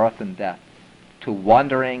subject to birth and death, to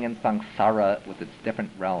wandering in samsara with its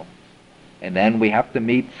different realms. And then we have to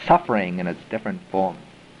meet suffering in its different forms.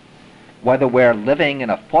 Whether we're living in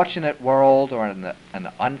a fortunate world or in an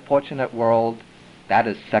unfortunate world, that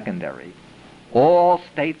is secondary. All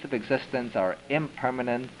states of existence are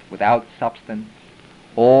impermanent, without substance.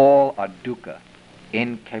 All are dukkha,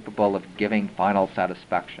 incapable of giving final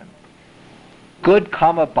satisfaction. Good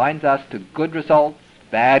karma binds us to good results,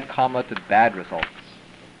 bad karma to bad results.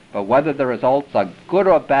 But whether the results are good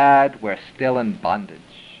or bad, we're still in bondage.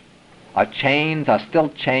 Our chains are still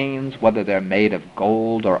chains, whether they're made of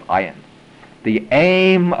gold or iron. The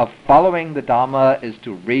aim of following the Dhamma is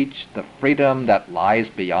to reach the freedom that lies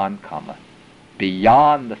beyond karma,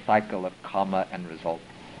 beyond the cycle of karma and results.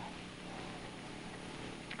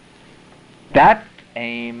 That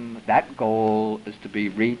aim, that goal, is to be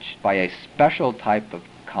reached by a special type of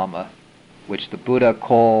karma, which the Buddha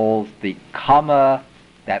calls the karma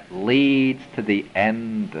that leads to the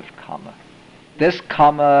end of karma. This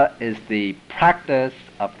karma is the practice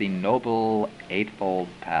of the Noble Eightfold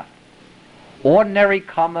Path. Ordinary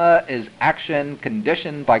karma is action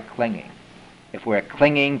conditioned by clinging. If we're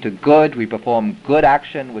clinging to good, we perform good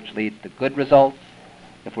action which leads to good results.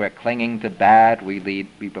 If we're clinging to bad, we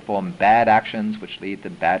perform bad actions which lead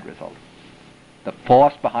to bad results. The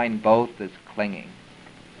force behind both is clinging,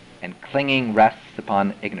 and clinging rests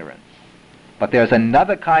upon ignorance. But there's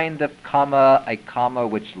another kind of karma, a karma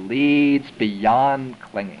which leads beyond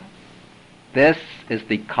clinging. This is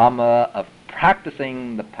the karma of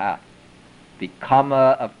practicing the path, the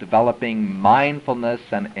karma of developing mindfulness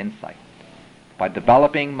and insight. By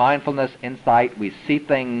developing mindfulness, insight, we see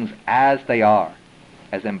things as they are,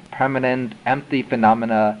 as impermanent, empty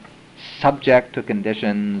phenomena, subject to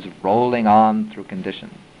conditions, rolling on through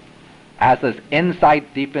conditions. As this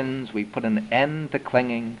insight deepens, we put an end to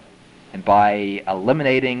clinging, and by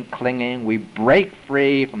eliminating clinging, we break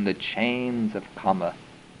free from the chains of karma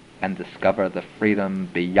and discover the freedom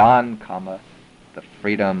beyond karma, the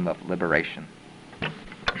freedom of liberation.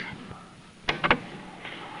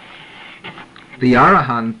 The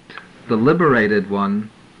Arahant, the liberated one,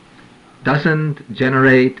 doesn't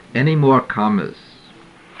generate any more karmas.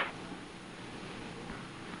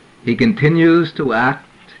 He continues to act,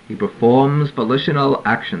 he performs volitional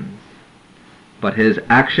actions, but his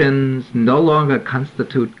actions no longer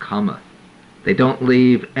constitute karma. They don't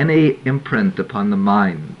leave any imprint upon the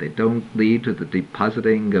mind. They don't lead to the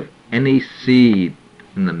depositing of any seed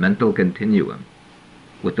in the mental continuum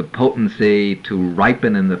with the potency to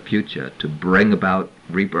ripen in the future, to bring about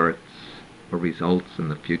rebirths or results in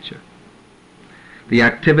the future. The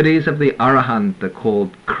activities of the Arahant are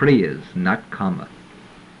called kriyas, not karma.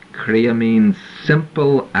 Kriya means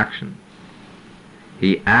simple actions.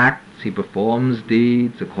 He acts, he performs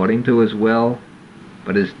deeds according to his will,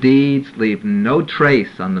 but his deeds leave no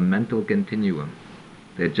trace on the mental continuum.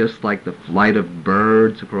 They're just like the flight of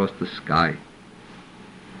birds across the sky.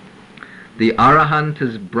 The Arahant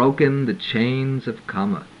has broken the chains of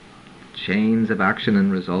karma, chains of action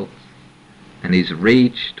and results, and he's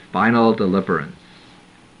reached final deliverance,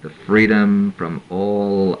 the freedom from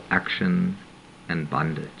all action and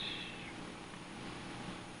bondage.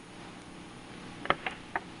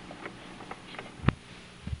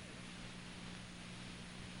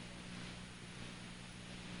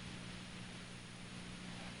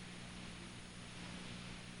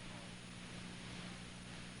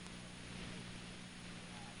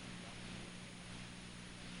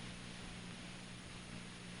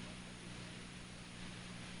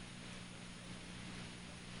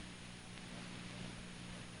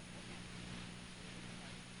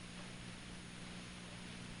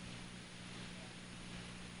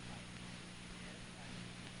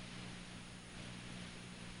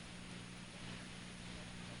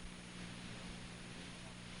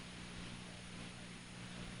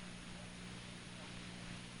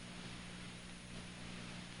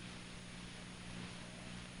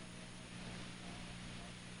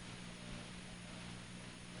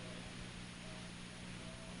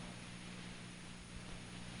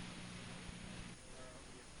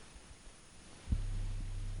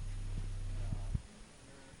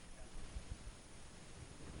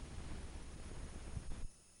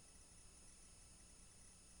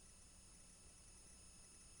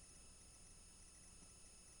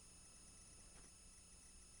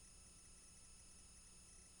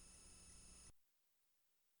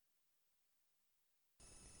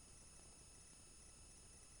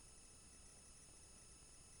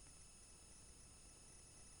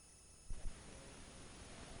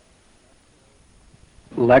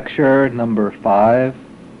 Lecture number 5,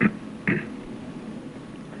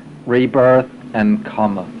 Rebirth and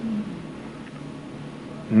Karma.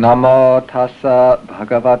 Namo tassa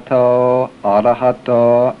bhagavato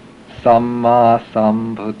arahato samma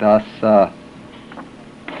sambuddhassa.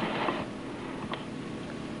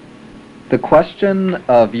 The question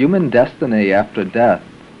of human destiny after death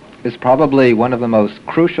is probably one of the most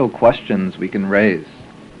crucial questions we can raise.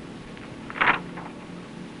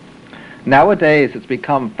 Nowadays, it's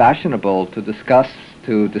become fashionable to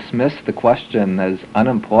dismiss the question as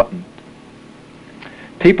unimportant.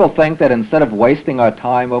 People think that instead of wasting our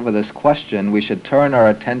time over this question, we should turn our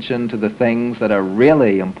attention to the things that are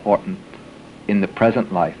really important in the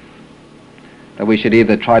present life. That we should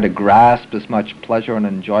either try to grasp as much pleasure and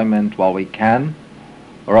enjoyment while we can,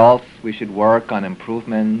 or else we should work on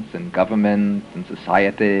improvements in government and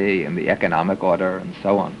society and the economic order and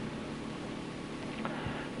so on.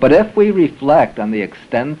 But if we reflect on the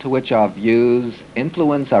extent to which our views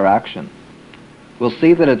influence our action, we'll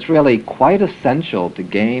see that it's really quite essential to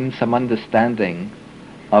gain some understanding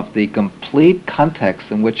of the complete context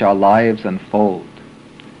in which our lives unfold,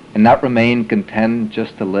 and not remain content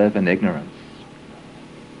just to live in ignorance.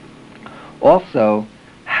 Also,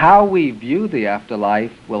 how we view the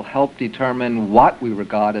afterlife will help determine what we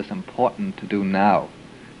regard as important to do now,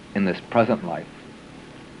 in this present life.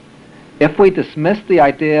 If we dismiss the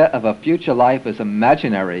idea of a future life as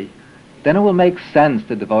imaginary, then it will make sense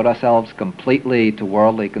to devote ourselves completely to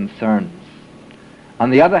worldly concerns.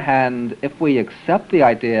 On the other hand, if we accept the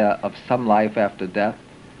idea of some life after death,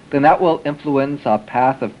 then that will influence our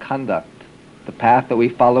path of conduct, the path that we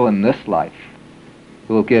follow in this life.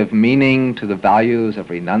 It will give meaning to the values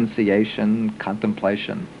of renunciation,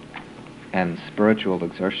 contemplation, and spiritual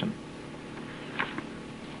exertion.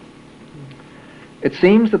 It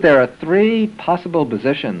seems that there are 3 possible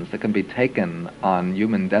positions that can be taken on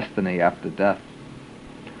human destiny after death.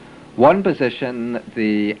 One position,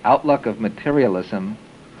 the outlook of materialism,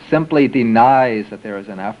 simply denies that there is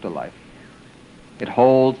an afterlife. It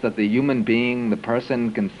holds that the human being, the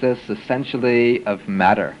person, consists essentially of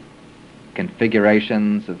matter,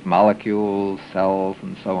 configurations of molecules, cells,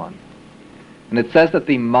 and so on. And it says that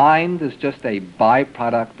the mind is just a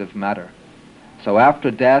byproduct of matter. So after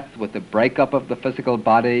death, with the breakup of the physical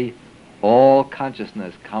body, all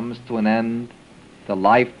consciousness comes to an end, the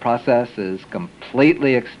life process is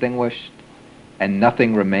completely extinguished, and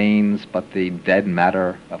nothing remains but the dead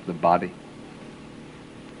matter of the body.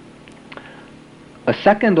 A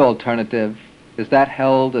second alternative is that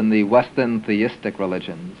held in the Western theistic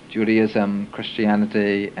religions, Judaism,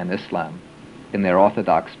 Christianity, and Islam, in their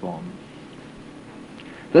orthodox form.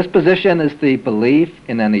 This position is the belief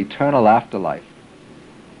in an eternal afterlife.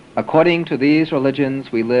 According to these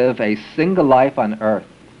religions, we live a single life on earth,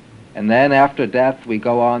 and then after death we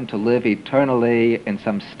go on to live eternally in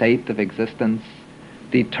some state of existence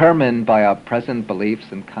determined by our present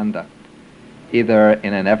beliefs and conduct, either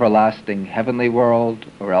in an everlasting heavenly world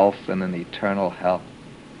or else in an eternal hell.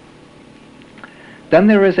 Then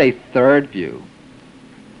there is a third view,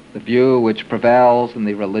 the view which prevails in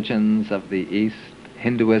the religions of the East,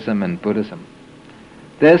 Hinduism and Buddhism.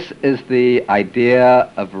 This is the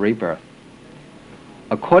idea of rebirth.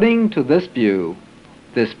 According to this view,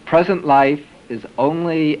 this present life is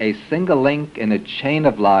only a single link in a chain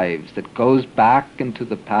of lives that goes back into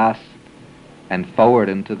the past and forward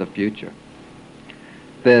into the future.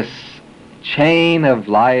 This chain of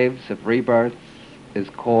lives, of rebirths, is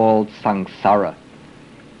called samsara.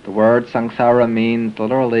 The word samsara means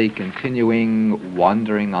literally continuing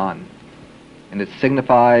wandering on. And it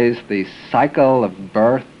signifies the cycle of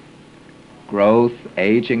birth, growth,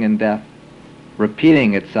 aging, and death,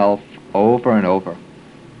 repeating itself over and over.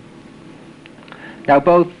 Now,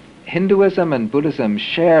 both Hinduism and Buddhism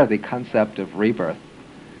share the concept of rebirth,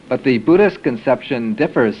 but the Buddhist conception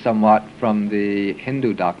differs somewhat from the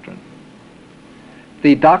Hindu doctrine.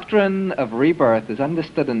 The doctrine of rebirth, as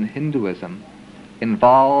understood in Hinduism,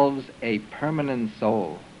 involves a permanent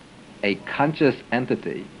soul, a conscious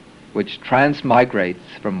entity, which transmigrates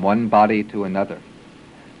from one body to another.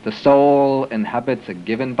 The soul inhabits a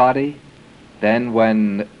given body, then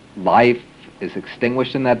when life is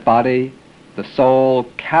extinguished in that body, the soul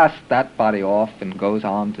casts that body off and goes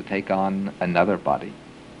on to take on another body.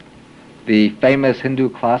 The famous Hindu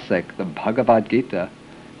classic, the Bhagavad Gita,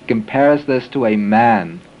 compares this to a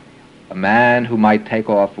man who might take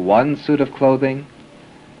off one suit of clothing,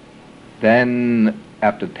 then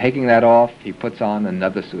after taking that off, he puts on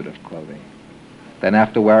another suit of clothing. Then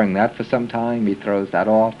after wearing that for some time, he throws that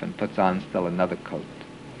off and puts on still another coat.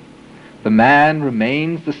 The man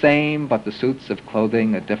remains the same, but the suits of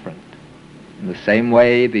clothing are different. In the same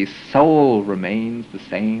way, the soul remains the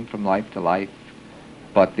same from life to life,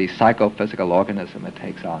 but the psychophysical organism it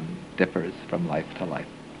takes on differs from life to life.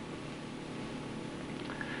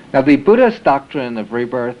 Now, the Buddhist doctrine of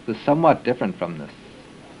rebirth is somewhat different from this.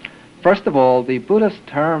 First of all, the Buddhist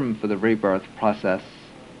term for the rebirth process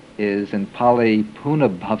is in Pali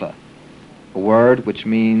punabhava, a word which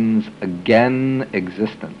means again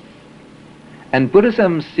existence. And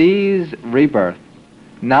Buddhism sees rebirth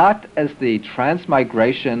not as the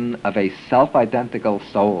transmigration of a self-identical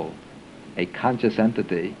soul, a conscious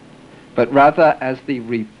entity, but rather as the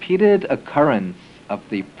repeated occurrence of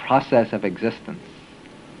the process of existence.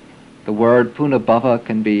 The word punabhava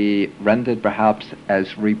can be rendered perhaps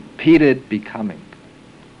as repeated becoming,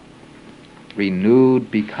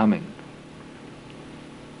 renewed becoming.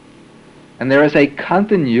 And there is a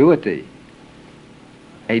continuity,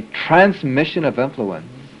 a transmission of influence,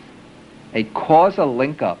 a causal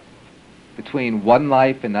link-up between one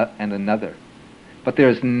life and another. But there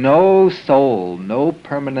is no soul, no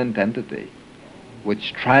permanent entity,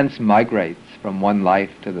 which transmigrates from one life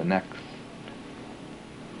to the next.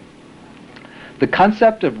 The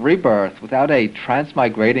concept of rebirth without a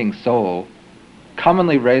transmigrating soul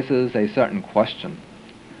commonly raises a certain question.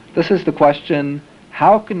 This is the question,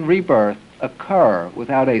 how can rebirth occur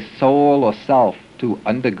without a soul or self to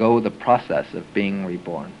undergo the process of being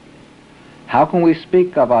reborn? How can we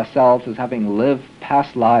speak of ourselves as having lived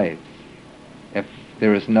past lives if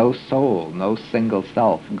there is no soul, no single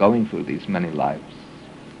self going through these many lives?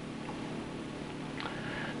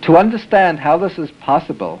 To understand how this is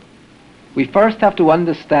possible, we first have to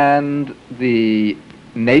understand the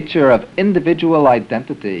nature of individual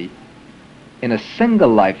identity in a single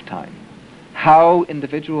lifetime. How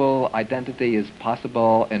individual identity is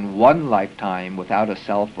possible in one lifetime without a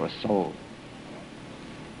self or a soul.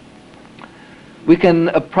 We can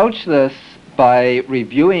approach this by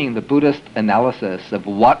reviewing the Buddhist analysis of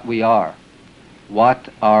what we are, what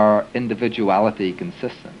our individuality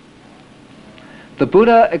consists in. The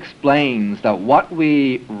Buddha explains that what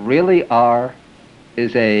we really are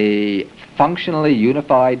is a functionally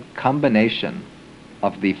unified combination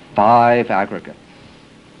of the 5 aggregates.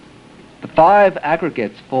 The 5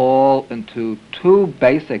 aggregates fall into 2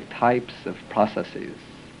 basic types of processes.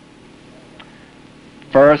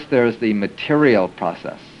 First, there's the material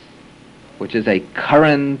process, which is a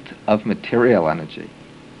current of material energy.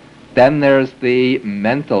 Then there's the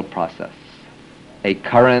mental process, a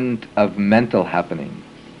current of mental happenings,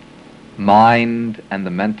 mind and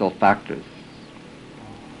the mental factors.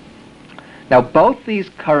 Now, both these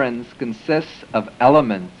currents consist of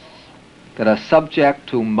elements that are subject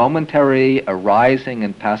to momentary arising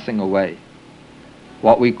and passing away.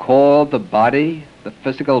 What we call the body, the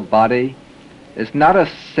physical body, is not a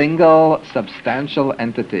single substantial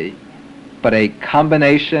entity, but a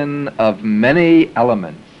combination of many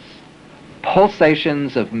elements,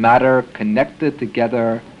 pulsations of matter connected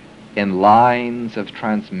together in lines of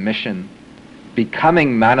transmission,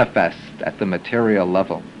 becoming manifest at the material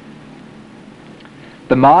level.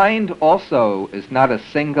 The mind also is not a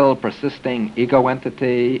single persisting ego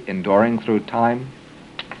entity enduring through time.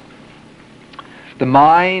 The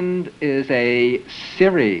mind is a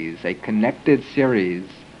series, a connected series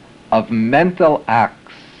of mental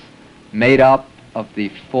acts made up of the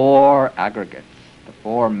 4 aggregates, the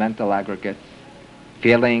 4 mental aggregates,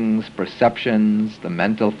 feelings, perceptions, the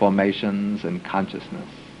mental formations, and consciousness.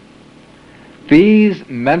 These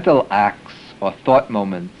mental acts or thought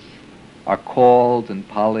moments are called in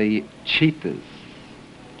Pali cittas.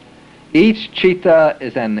 Each citta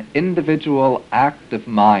is an individual act of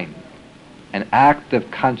mind, an act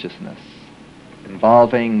of consciousness,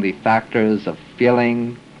 involving the factors of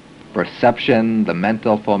feeling, perception, the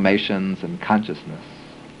mental formations, and consciousness.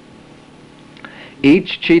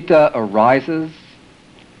 Each citta arises,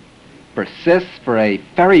 persists for a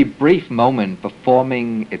very brief moment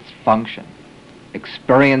performing its function,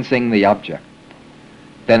 experiencing the object.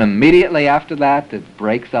 Then immediately after that, it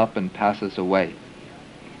breaks up and passes away.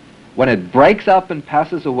 When it breaks up and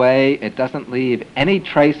passes away, it doesn't leave any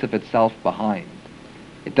trace of itself behind.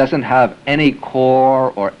 It doesn't have any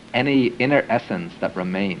core or any inner essence that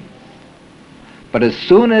remains. But as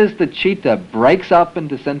soon as the citta breaks up and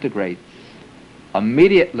disintegrates,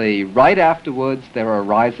 immediately, right afterwards, there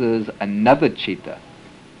arises another citta,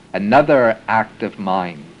 another act of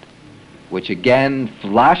mind, which again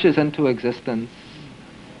flashes into existence,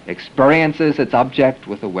 experiences its object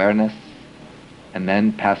with awareness, and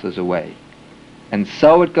then passes away. And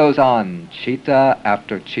so it goes on, citta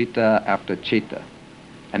after citta after citta.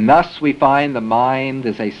 And thus we find the mind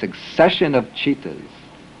is a succession of cittas,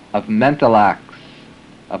 of mental acts,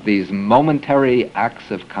 of these momentary acts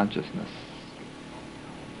of consciousness.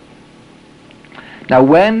 Now,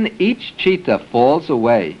 when each citta falls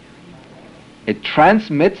away, it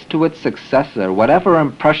transmits to its successor whatever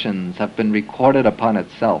impressions have been recorded upon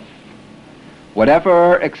itself,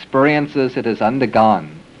 whatever experiences it has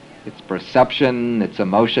undergone, its perception, its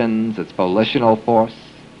emotions, its volitional force.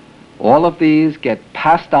 All of these get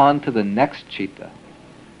passed on to the next citta,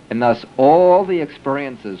 and thus all the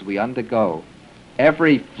experiences we undergo,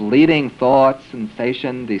 every fleeting thought,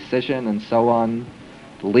 sensation, decision, and so on,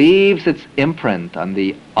 leaves its imprint on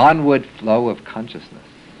the onward flow of consciousness,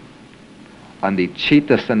 on the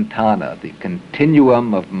citta santana, the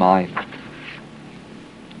continuum of mind.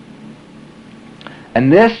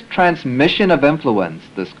 And this transmission of influence,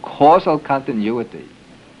 this causal continuity,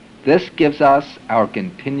 this gives us our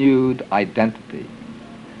continued identity.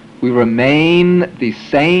 We remain the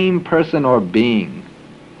same person or being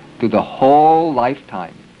through the whole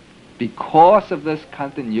lifetime because of this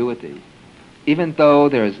continuity, even though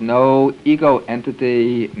there is no ego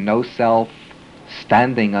entity, no self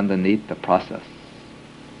standing underneath the process.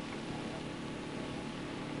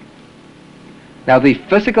 Now, the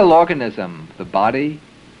physical organism, the body,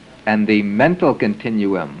 and the mental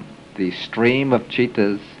continuum, the stream of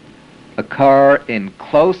cittas, occur in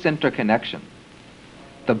close interconnection.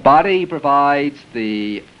 The body provides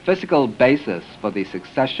the physical basis for the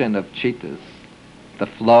succession of cittas, the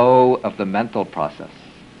flow of the mental process.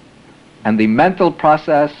 And the mental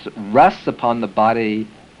process rests upon the body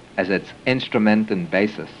as its instrument and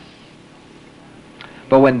basis.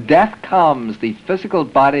 But when death comes, the physical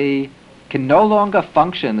body can no longer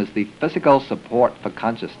function as the physical support for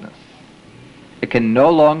consciousness. It can no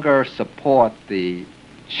longer support the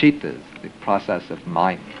cittas, the process of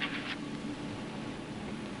mind.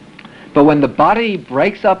 But when the body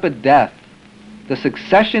breaks up at death, the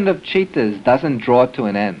succession of cittas doesn't draw to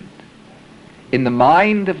an end. In the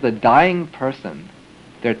mind of the dying person,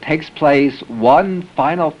 there takes place one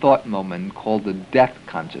final thought moment called the death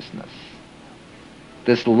consciousness.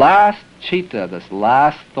 This last citta, this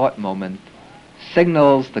last thought moment,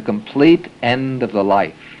 signals the complete end of the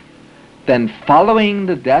life. Then following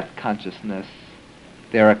the death consciousness,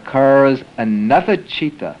 there occurs another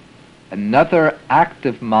citta, another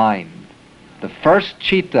active mind, the first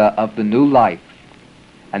citta of the new life.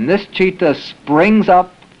 And this citta springs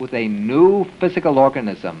up with a new physical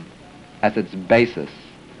organism as its basis,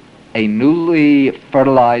 a newly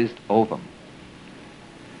fertilized ovum.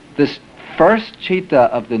 This first citta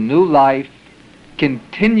of the new life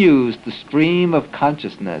continues the stream of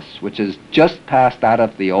consciousness which has just passed out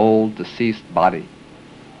of the old deceased body.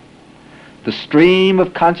 The stream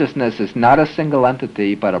of consciousness is not a single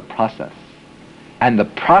entity but a process, and the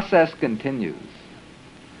process continues.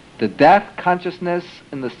 The death consciousness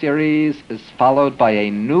in the series is followed by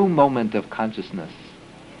a new moment of consciousness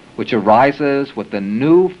which arises with the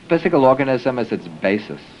new physical organism as its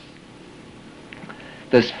basis.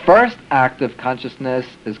 This first act of consciousness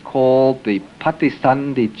is called the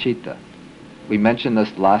patisandhi citta. We mentioned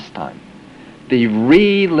this last time. The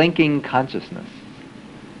relinking consciousness.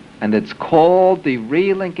 And it's called the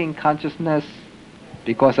relinking consciousness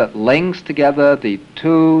because it links together the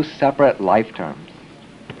two separate life terms.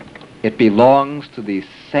 It belongs to the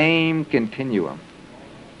same continuum.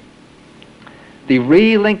 The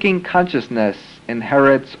relinking consciousness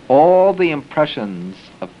inherits all the impressions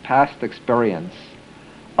of past experience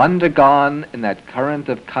undergone in that current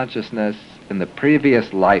of consciousness in the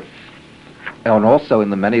previous life, and also in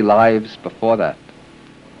the many lives before that.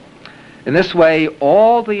 In this way,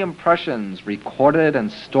 all the impressions recorded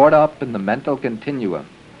and stored up in the mental continuum,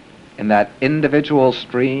 in that individual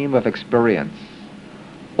stream of experience,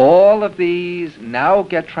 all of these now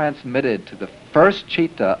get transmitted to the first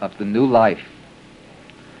citta of the new life.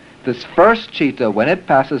 This first citta, when it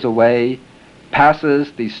passes away,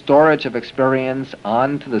 passes the storage of experience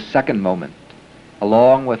on to the second moment,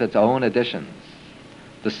 along with its own additions.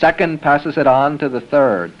 The second passes it on to the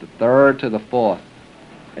third to the fourth,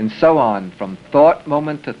 and so on from thought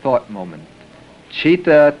moment to thought moment,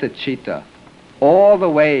 citta to citta, all the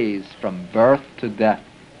ways from birth to death.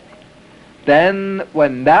 Then,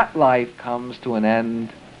 when that life comes to an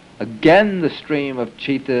end, again the stream of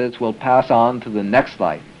cittas will pass on to the next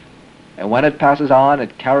life. And when it passes on,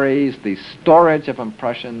 it carries the storage of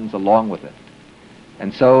impressions along with it.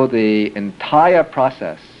 And so the entire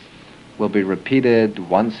process will be repeated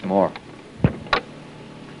once more.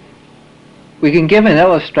 We can give an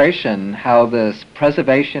illustration how this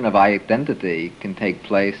preservation of identity can take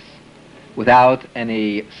place without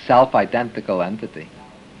any self-identical entity.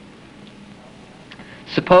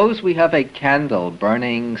 Suppose we have a candle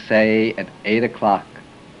burning, say, at 8 o'clock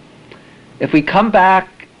If we come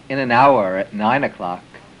back in an hour at 9 o'clock,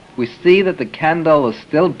 we see that the candle is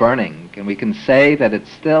still burning, and we can say that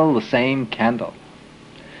it's still the same candle.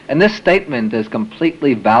 And this statement is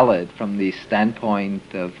completely valid from the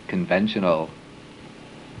standpoint of conventional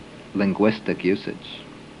linguistic usage.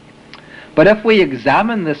 But if we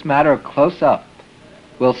examine this matter close up,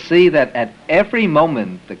 we'll see that at every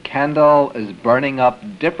moment the candle is burning up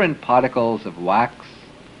different particles of wax.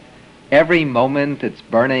 Every moment it's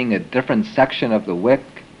burning a different section of the wick.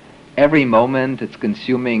 Every moment it's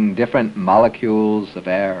consuming different molecules of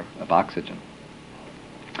air, of oxygen.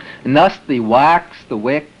 And thus the wax, the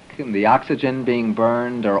wick, and the oxygen being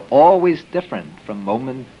burned are always different from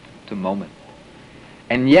moment to moment.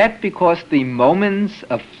 And yet, because the moments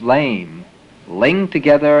of flame link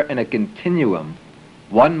together in a continuum,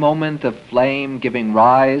 one moment of flame giving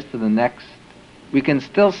rise to the next, we can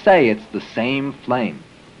still say it's the same flame.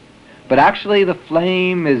 But actually the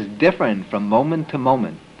flame is different from moment to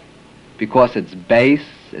moment, because its base,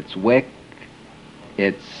 its wick,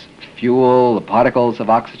 its fuel, the particles of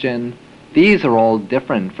oxygen, these are all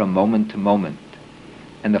different from moment to moment.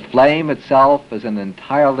 And the flame itself is an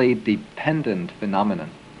entirely dependent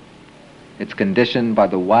phenomenon. It's conditioned by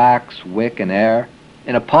the wax, wick, and air,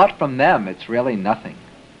 and apart from them, it's really nothing.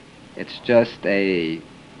 It's just a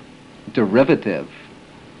derivative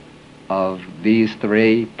of these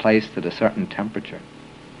three placed at a certain temperature.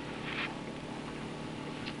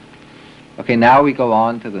 Okay, now we go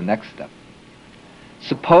on to the next step.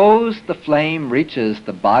 Suppose the flame reaches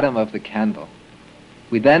the bottom of the candle.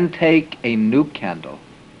 We then take a new candle.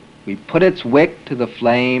 We put its wick to the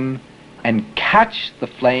flame and catch the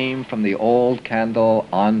flame from the old candle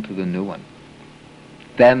onto the new one.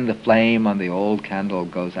 Then the flame on the old candle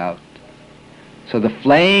goes out. So the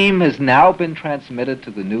flame has now been transmitted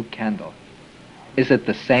to the new candle. Is it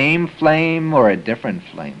the same flame or a different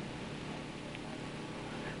flame?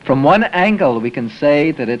 From one angle we can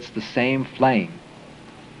say that it's the same flame.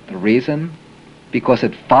 The reason? Because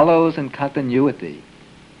it follows in continuity.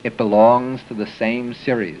 It belongs to the same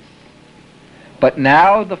series. But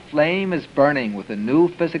now the flame is burning with a new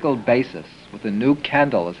physical basis, with a new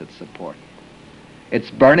candle as its support. It's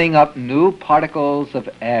burning up new particles of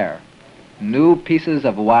air, new pieces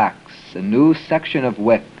of wax, a new section of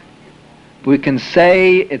wick. We can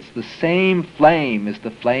say it's the same flame as the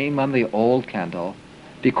flame on the old candle,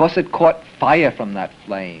 because it caught fire from that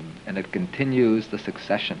flame and it continues the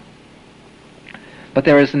succession. But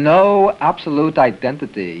there is no absolute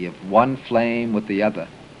identity of one flame with the other,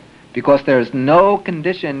 because there is no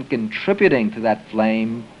condition contributing to that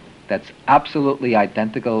flame that's absolutely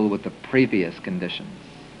identical with the previous conditions.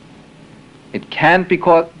 It can't be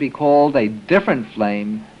called a different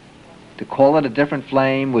flame. To call it a different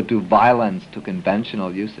flame would do violence to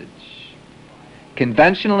conventional usage.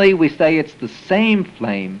 Conventionally, we say it's the same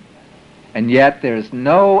flame, and yet there is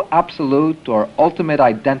no absolute or ultimate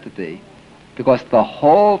identity, because the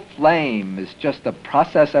whole flame is just a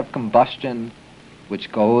process of combustion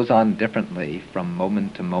which goes on differently from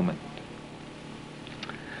moment to moment.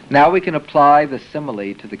 Now we can apply the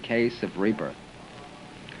simile to the case of rebirth.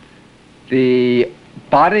 The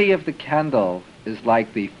body of the candle is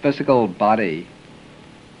like the physical body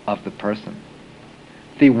of the person.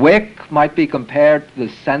 The wick might be compared to the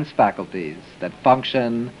sense faculties that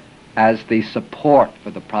function as the support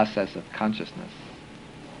for the process of consciousness.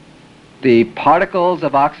 The particles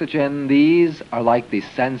of oxygen, these are like the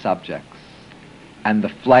sense objects, and the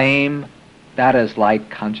flame, that is like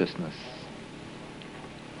consciousness.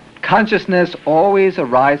 Consciousness always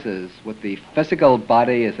arises with the physical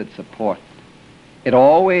body as its support. It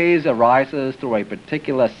always arises through a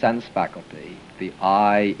particular sense faculty, the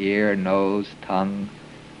eye, ear, nose, tongue,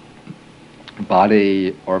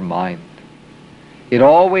 body, or mind. It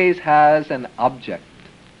always has an object,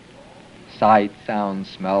 sight, sound,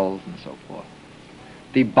 smells, and so forth.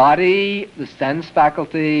 The body, the sense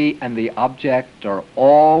faculty, and the object are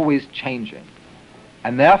always changing,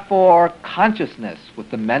 and therefore consciousness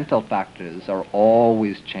with the mental factors are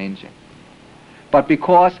always changing. But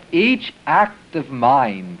because each act of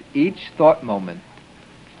mind, each thought moment,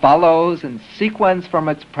 follows in sequence from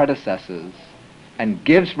its predecessors and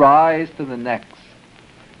gives rise to the next,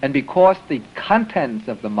 and because the contents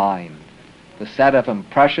of the mind, the set of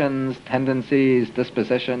impressions, tendencies,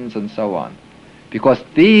 dispositions, and so on, because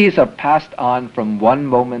these are passed on from one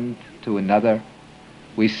moment to another,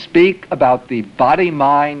 we speak about the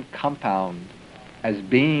body-mind compound as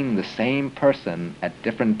being the same person at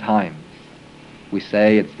different times. We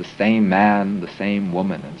say it's the same man, the same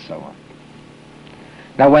woman, and so on.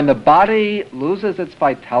 Now when the body loses its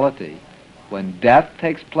vitality, when death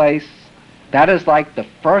takes place, That is like the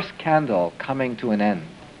first candle coming to an end.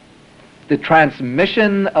 The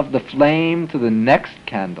transmission of the flame to the next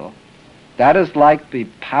candle, that is like the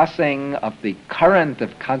passing of the current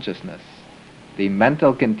of consciousness, the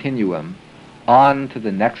mental continuum, on to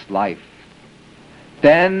the next life.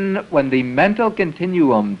 Then, when the mental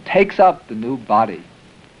continuum takes up the new body,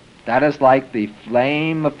 that is like the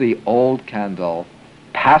flame of the old candle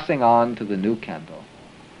passing on to the new candle.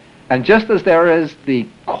 And just as there is the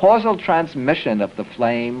causal transmission of the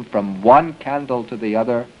flame from one candle to the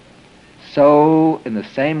other, so in the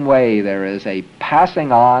same way there is a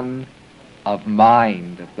passing on of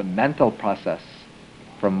mind, of the mental process,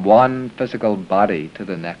 from one physical body to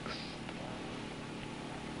the next.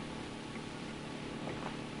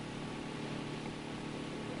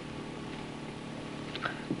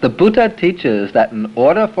 The Buddha teaches that in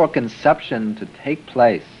order for conception to take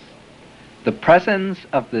place, the presence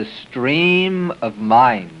of this stream of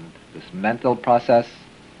mind, this mental process,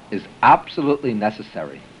 is absolutely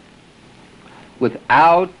necessary.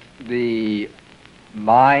 Without the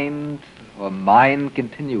mind or mind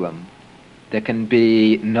continuum, there can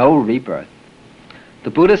be no rebirth. The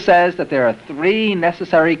Buddha says that there are three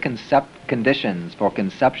necessary conditions for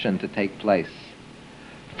conception to take place.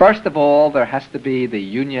 First of all, there has to be the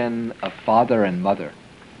union of father and mother.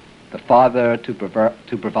 The father to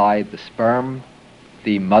provide the sperm,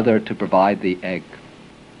 the mother to provide the egg.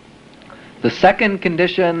 The second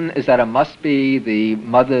condition is that it must be the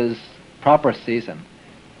mother's proper season.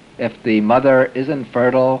 If the mother isn't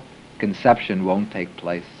fertile, conception won't take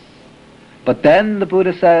place. But then the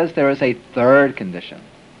Buddha says there is a third condition.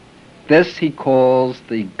 This he calls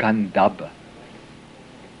the Gandhabba.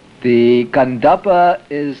 The Gandhabba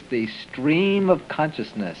is the stream of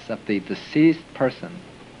consciousness of the deceased person,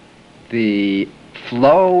 the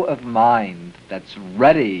flow of mind that's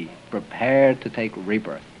ready, prepared to take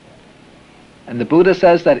rebirth. And the Buddha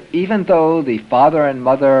says that even though the father and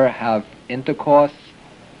mother have intercourse,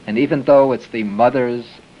 and even though it's the mother's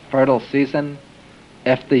fertile season,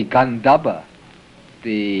 if the Gandhabba,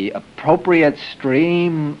 the appropriate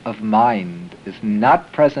stream of mind, is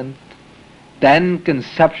not present, then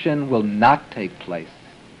conception will not take place.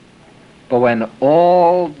 But when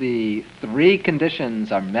all the three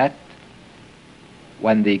conditions are met,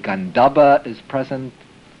 when the Gandhabba is present,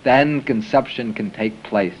 then conception can take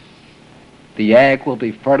place. The egg will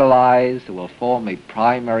be fertilized, it will form a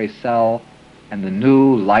primary cell, and the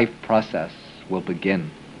new life process will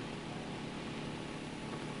begin.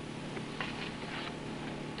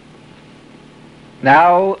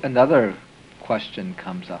 Now another question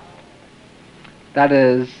comes up. That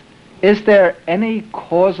is there any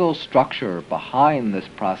causal structure behind this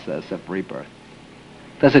process of rebirth?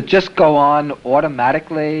 Does it just go on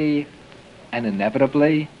automatically and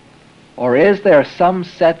inevitably? Or is there some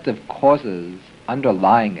set of causes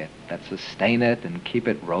underlying it that sustain it and keep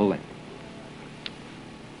it rolling?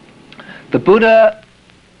 The Buddha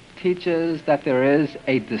teaches that there is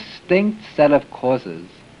a distinct set of causes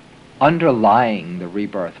underlying the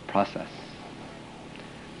rebirth process.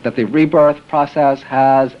 That the rebirth process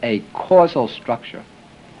has a causal structure.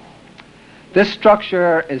 This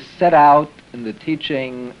structure is set out in the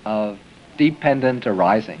teaching of dependent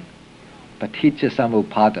arising, paticca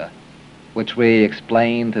samuppada, which we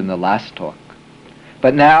explained in the last talk.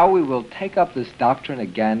 But now we will take up this doctrine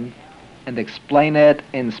again and explain it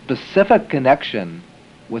in specific connection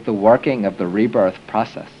with the working of the rebirth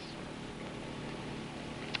process.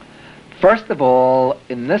 First of all,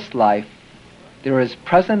 in this life, there is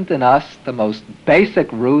present in us the most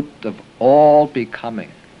basic root of all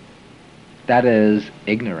becoming. That is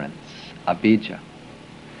ignorance, avijja.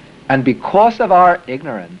 And because of our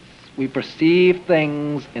ignorance, we perceive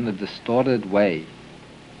things in a distorted way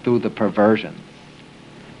through the perversions.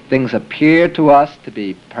 Things appear to us to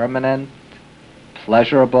be permanent,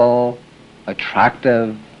 pleasurable,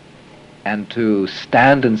 attractive, and to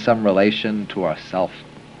stand in some relation to ourself,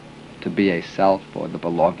 to be a self or the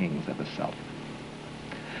belongings of a self.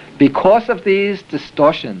 Because of these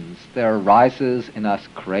distortions, there arises in us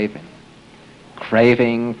craving.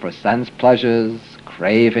 Craving for sense pleasures,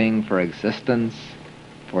 craving for existence,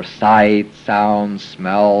 for sight, sounds,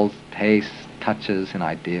 smells, tastes, touches, and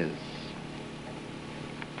ideas.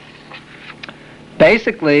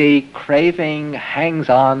 Basically, craving hangs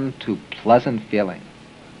on to pleasant feeling.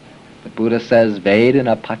 The Buddha says,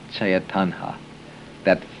 Vedana paccaya tanha,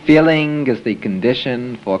 that feeling is the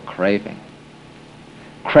condition for craving.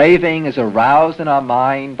 Craving is aroused in our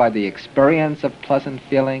mind by the experience of pleasant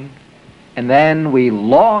feeling, and then we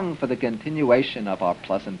long for the continuation of our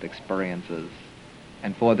pleasant experiences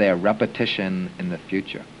and for their repetition in the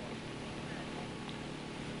future.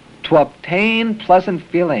 To obtain pleasant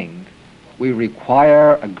feeling, we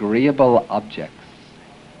require agreeable objects.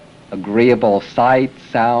 Agreeable sights,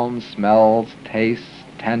 sounds, smells, tastes,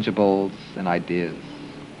 tangibles, and ideas.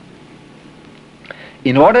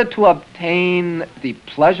 In order to obtain the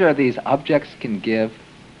pleasure these objects can give,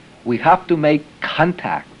 we have to make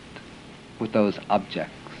contact with those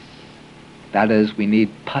objects. That is, we need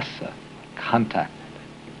phassa, contact.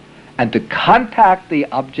 And to contact the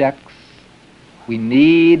objects, we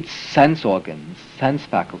need sense organs, sense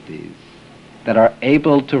faculties, that are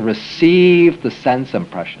able to receive the sense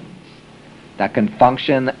impressions, that can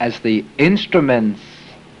function as the instruments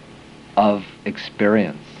of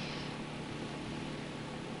experience.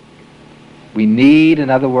 We need, in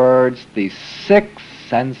other words, the 6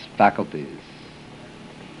 sense faculties,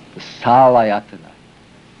 the salayatana.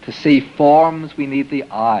 To see forms, we need the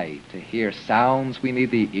eye. To hear sounds, we need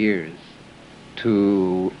the ears.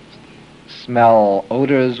 To smell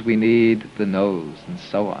odors, we need the nose, and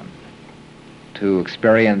so on. To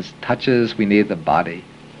experience touches, we need the body.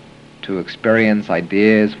 To experience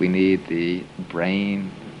ideas, we need the brain,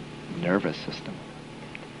 nervous system.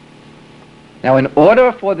 Now, in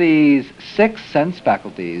order for these 6 sense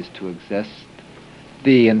faculties to exist,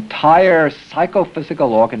 the entire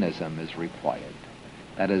psychophysical organism is required.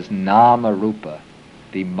 That is nama rupa,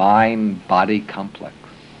 the mind-body complex.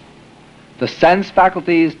 The sense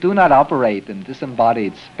faculties do not operate in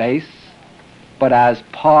disembodied space, but as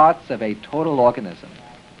parts of a total organism.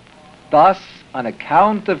 Thus, on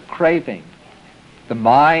account of craving, the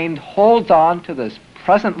mind holds on to this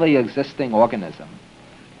presently existing organism,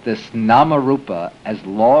 this nama-rupa, as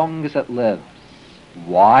long as it lives.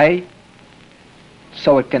 Why?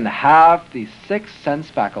 So it can have the 6 sense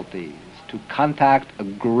faculties to contact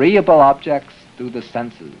agreeable objects through the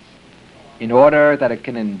senses, in order that it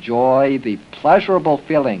can enjoy the pleasurable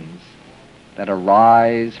feelings that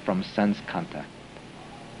arise from sense contact.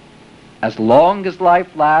 As long as life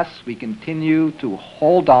lasts, we continue to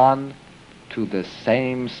hold on to this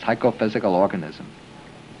same psychophysical organism.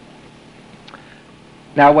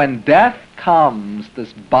 Now, when death comes,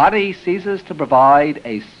 this body ceases to provide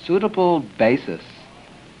a suitable basis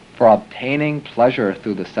for obtaining pleasure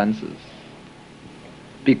through the senses.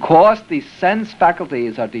 Because the sense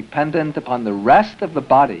faculties are dependent upon the rest of the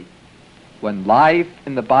body, when life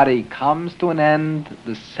in the body comes to an end,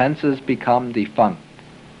 the senses become defunct.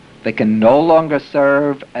 They can no longer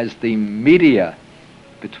serve as the media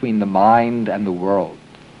between the mind and the world.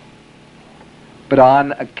 But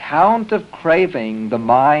on account of craving, the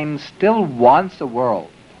mind still wants a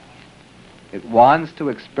world. It wants to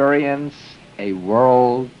experience a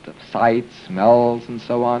world of sights, smells, and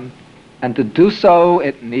so on. And to do so,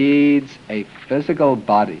 it needs a physical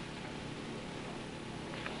body.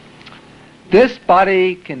 This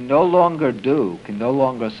body can no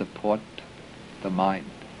longer support the mind.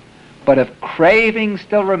 But if craving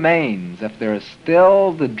still remains, if there is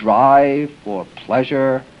still the drive for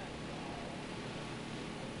pleasure,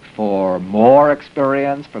 for more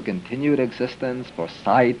experience, for continued existence, for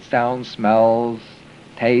sight, sounds, smells,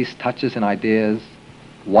 taste, touches, and ideas,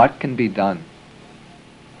 what can be done?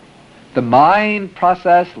 The mind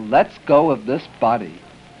process lets go of this body.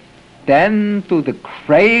 Then, through the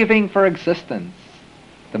craving for existence,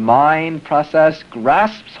 the mind process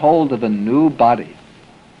grasps hold of a new body.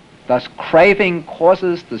 Thus, craving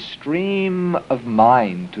causes the stream of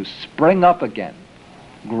mind to spring up again,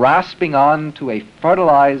 grasping on to a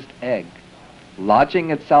fertilized egg,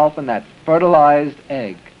 lodging itself in that fertilized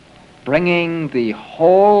egg, bringing the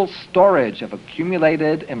whole storage of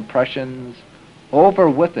accumulated impressions over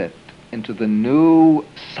with it into the new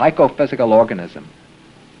psychophysical organism.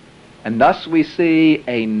 And thus we see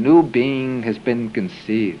a new being has been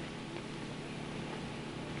conceived.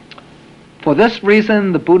 For this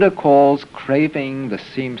reason, the Buddha calls craving the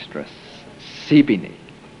seamstress, sibini.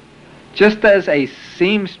 Just as a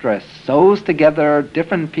seamstress sews together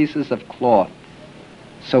different pieces of cloth,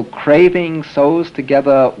 so craving sews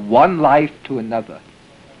together one life to another.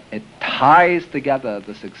 It ties together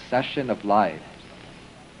the succession of lives.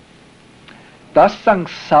 Thus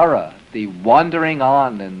samsara, the wandering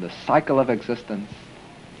on in the cycle of existence,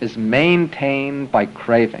 is maintained by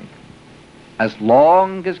craving. As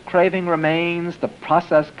long as craving remains, the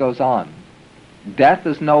process goes on. Death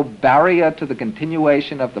is no barrier to the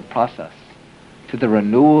continuation of the process, to the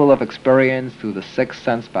renewal of experience through the 6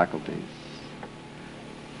 sense faculties.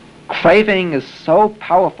 Craving is so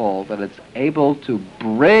powerful that it's able to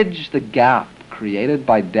bridge the gap created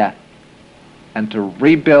by death and to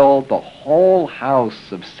rebuild the whole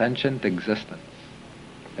house of sentient existence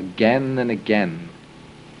again and again,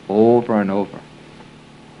 over and over.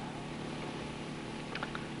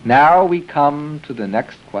 Now we come to the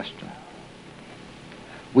next question.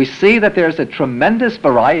 We see that there's a tremendous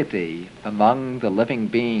variety among the living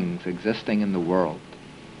beings existing in the world.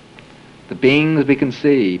 The beings we can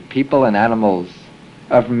see, people and animals,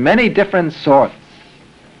 of many different sorts.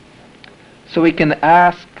 So we can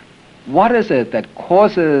ask, what is it that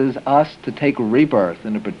causes us to take rebirth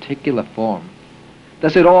in a particular form?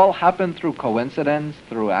 Does it all happen through coincidence,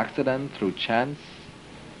 through accident, through chance,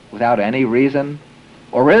 without any reason?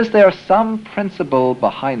 Or is there some principle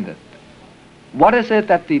behind it? What is it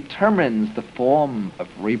that determines the form of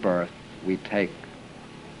rebirth we take?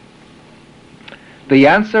 The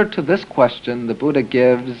answer to this question the Buddha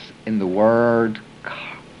gives in the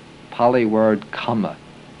Pali word kamma,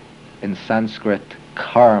 in Sanskrit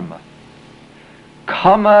karma.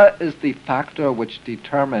 Karma is the factor which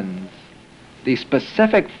determines the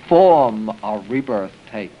specific form our rebirth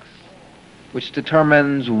takes, which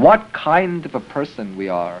determines what kind of a person we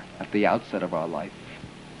are at the outset of our life.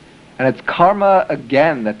 And it's karma,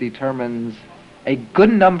 again, that determines a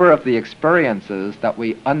good number of the experiences that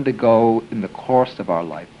we undergo in the course of our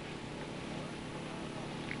life.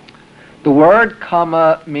 The word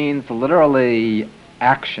karma means literally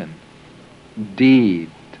action,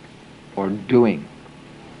 deed, or doing.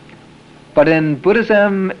 But in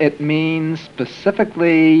Buddhism, it means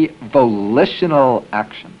specifically volitional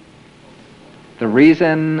action. The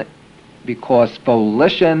reason, because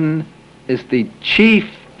volition is the chief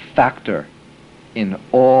factor in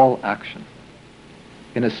all action.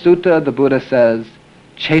 In a sutta, the Buddha says,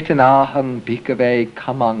 Chetanahang bhikkhave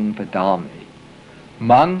kamang vadami.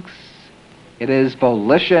 Monks, it is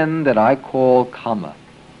volition that I call kamma.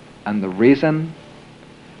 And the reason?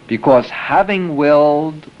 Because having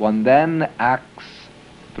willed, one then acts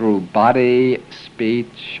through body,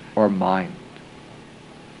 speech, or mind.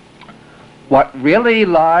 What really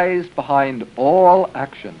lies behind all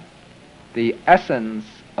action, the essence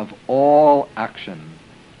of all action,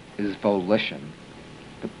 is volition,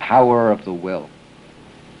 the power of the will.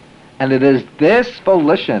 And it is this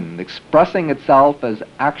volition expressing itself as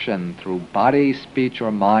action through body, speech,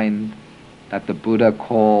 or mind that the Buddha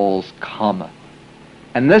calls kamma.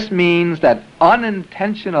 And this means that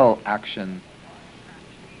unintentional action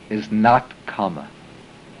is not kamma.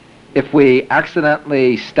 If we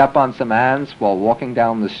accidentally step on some ants while walking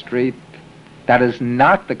down the street, that is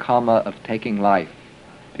not the kamma of taking life,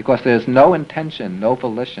 because there's no intention, no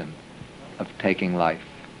volition of taking life.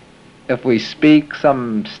 If we speak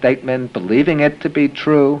some statement believing it to be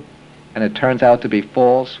true, and it turns out to be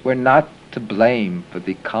false, we're not to blame for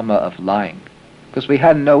the kamma of lying, because we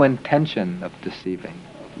had no intention of deceiving,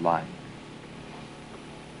 of lying.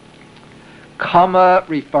 Kamma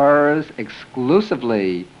refers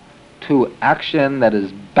exclusively to action that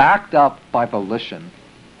is backed up by volition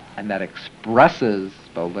and that expresses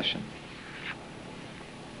volition.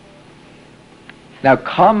 Now,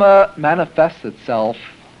 kamma manifests itself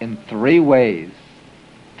in three ways,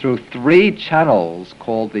 through three channels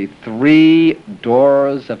called the three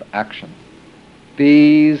doors of action.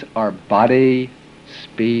 These are body,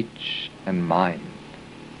 speech, and mind.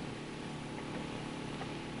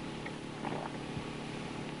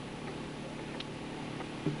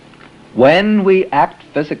 When we act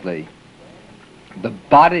physically, the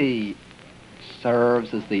body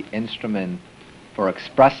serves as the instrument for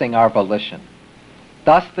expressing our volition.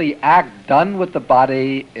 Thus, the act done with the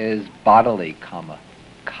body is bodily kamma,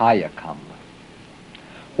 kaya kamma.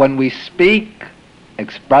 When we speak,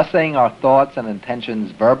 expressing our thoughts and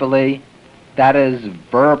intentions verbally, that is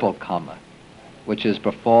verbal kamma, which is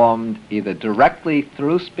performed either directly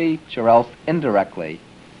through speech or else indirectly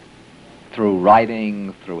through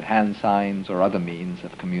writing, through hand signs, or other means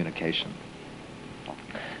of communication.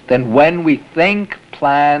 Then when we think,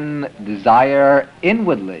 plan, desire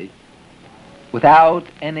inwardly, without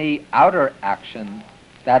any outer action,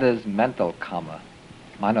 that is mental kamma,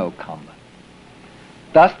 mano kamma.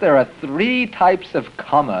 Thus there are three types of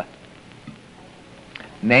kamma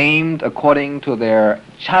named according to their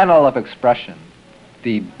channel of expression,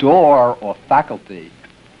 the door or faculty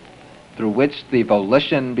through which the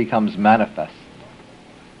volition becomes manifest.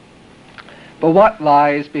 But what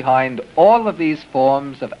lies behind all of these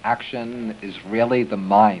forms of action is really the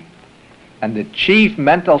mind. And the chief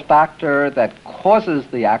mental factor that causes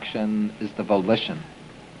the action is the volition.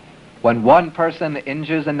 When one person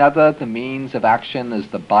injures another, the means of action is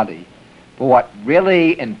the body. But what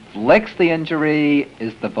really inflicts the injury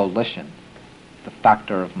is the volition, the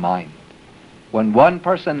factor of mind. When one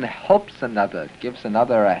person helps another, gives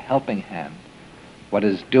another a helping hand, what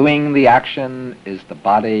is doing the action is the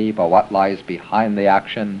body, but what lies behind the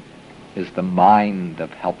action is the mind of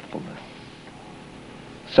helpfulness.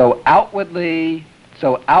 So outward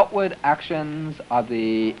actions are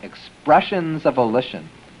the expressions of volition.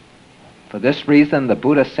 For this reason, the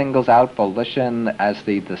Buddha singles out volition as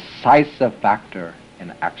the decisive factor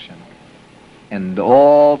in action. And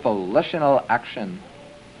all volitional action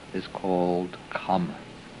is called karma.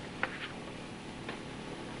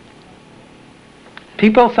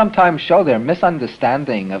 People sometimes show their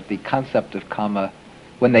misunderstanding of the concept of karma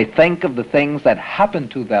when they think of the things that happen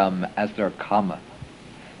to them as their karma.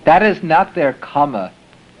 That is not their karma.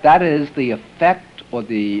 That is the effect or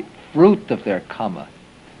the fruit of their karma.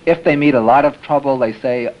 If they meet a lot of trouble, they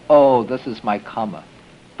say, oh, this is my karma.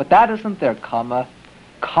 But that isn't their karma.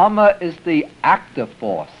 Karma is the active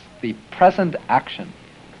force, the present action.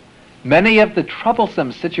 Many of the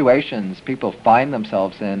troublesome situations people find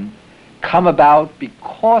themselves in come about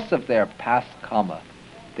because of their past karma,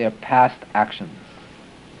 their past actions.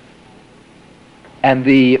 And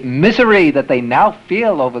the misery that they now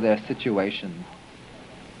feel over their situation,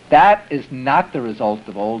 that is not the result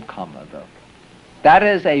of old karma, though. That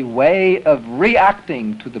is a way of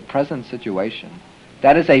reacting to the present situation.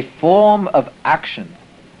 That is a form of action,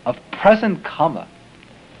 of present karma.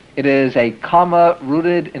 It is a karma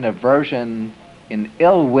rooted in aversion, in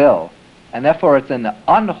ill will, and therefore it's an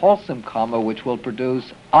unwholesome karma which will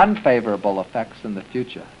produce unfavorable effects in the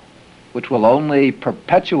future, which will only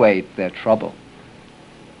perpetuate their trouble.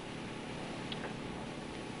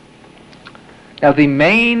 Now, the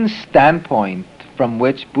main standpoint from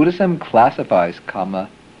which Buddhism classifies karma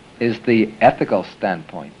is the ethical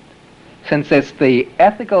standpoint, since it's the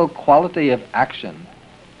ethical quality of action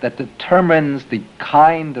that determines the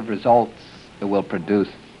kind of results it will produce.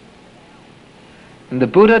 And the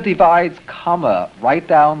Buddha divides karma right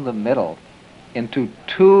down the middle into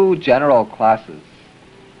two general classes.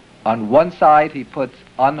 On one side, he puts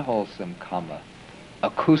unwholesome karma,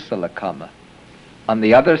 akusala karma. On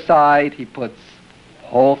the other side, he puts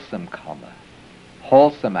wholesome karma,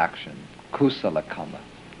 wholesome action, kusala karma.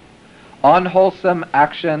 Unwholesome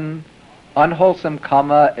action, unwholesome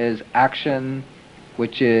karma is action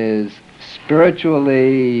which is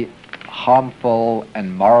spiritually harmful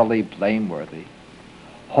and morally blameworthy.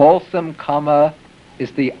 Wholesome karma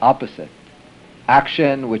is the opposite,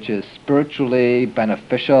 action which is spiritually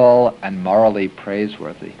beneficial and morally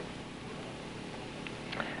praiseworthy.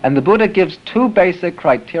 And the Buddha gives two basic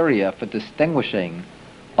criteria for distinguishing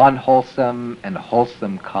unwholesome and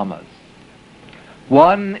wholesome karmas.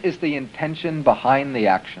 One is the intention behind the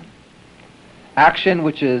action. Action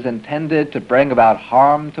which is intended to bring about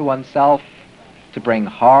harm to oneself, to bring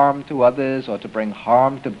harm to others, or to bring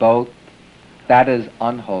harm to both, that is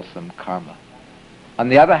unwholesome karma. On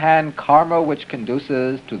the other hand, karma which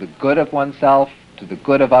conduces to the good of oneself, to the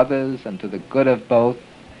good of others, and to the good of both,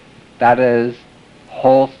 that is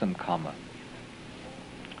wholesome karma.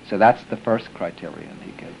 So that's the first criterion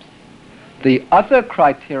he gives. The other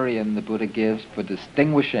criterion the Buddha gives for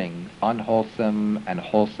distinguishing unwholesome and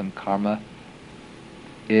wholesome karma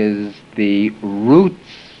is the roots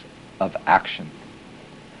of action.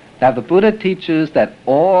 Now the Buddha teaches that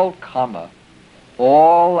all karma,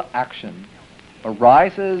 all action,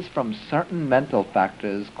 arises from certain mental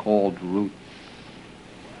factors called roots.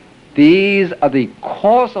 These are the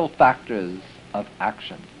causal factors of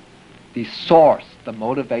action, the source, the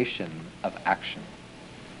motivation of action.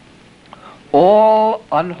 All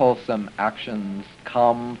unwholesome actions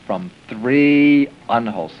come from three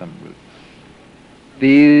unwholesome roots.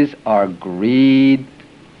 These are greed,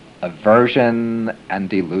 aversion, and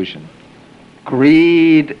delusion.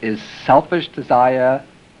 Greed is selfish desire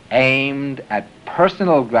aimed at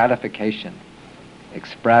personal gratification,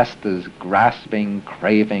 expressed as grasping,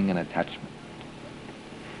 craving, and attachment.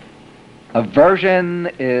 Aversion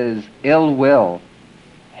is ill will,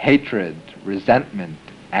 hatred, resentment,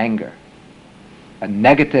 anger, a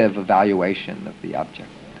negative evaluation of the object.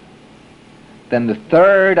 Then the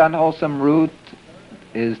third unwholesome root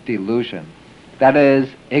is delusion. That is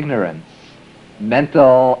ignorance,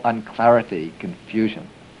 mental unclarity, confusion.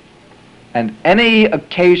 And any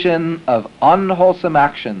occasion of unwholesome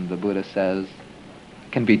action, the Buddha says,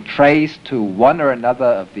 can be traced to one or another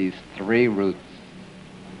of these three roots.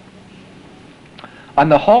 On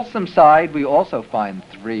the wholesome side, we also find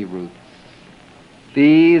three roots.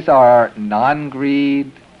 These are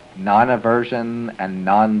non-greed, non-aversion, and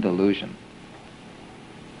non-delusion.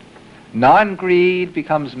 Non-greed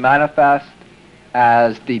becomes manifest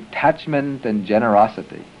as detachment and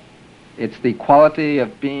generosity. It's the quality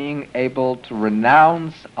of being able to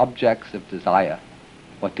renounce objects of desire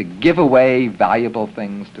or to give away valuable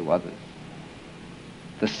things to others.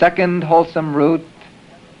 The second wholesome root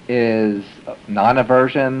is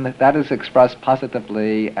non-aversion. That is expressed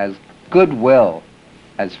positively as goodwill,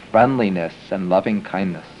 as friendliness and loving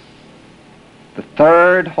kindness. The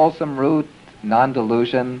third wholesome root,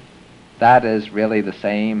 non-delusion, that is really the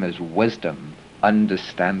same as wisdom,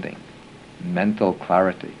 understanding, mental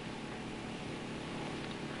clarity.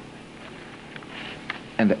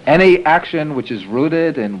 And any action which is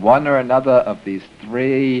rooted in one or another of these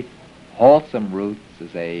three wholesome roots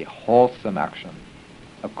is a wholesome action,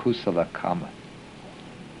 a kusala karma.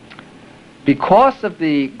 Because of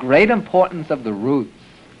the great importance of the roots,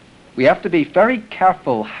 we have to be very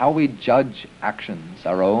careful how we judge actions,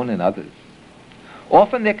 our own and others.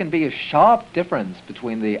 Often there can be a sharp difference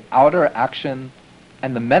between the outer action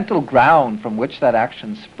and the mental ground from which that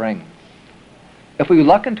action springs. If we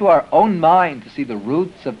look into our own mind to see the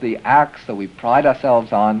roots of the acts that we pride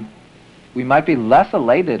ourselves on, we might be less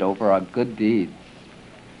elated over our good deeds.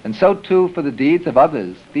 And so too for the deeds of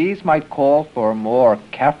others, these might call for a more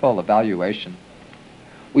careful evaluation.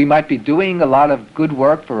 We might be doing a lot of good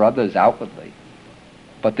work for others outwardly,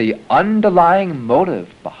 but the underlying motive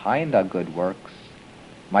behind our good works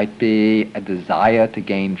might be a desire to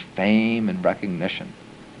gain fame and recognition,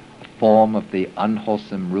 a form of the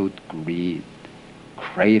unwholesome root greed,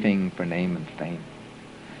 craving for name and fame.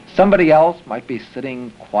 Somebody else might be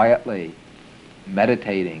sitting quietly,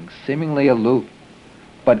 meditating, seemingly aloof,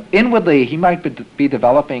 but inwardly he might be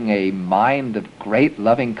developing a mind of great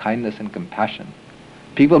loving kindness and compassion.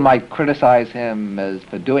 People might criticize him as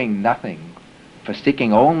for doing nothing, for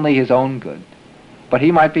seeking only his own good, but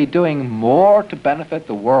he might be doing more to benefit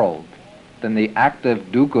the world than the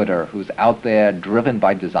active do-gooder who's out there driven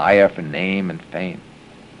by desire for name and fame.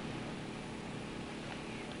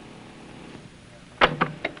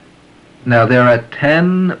 Now there are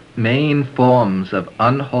 10 main forms of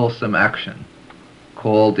unwholesome action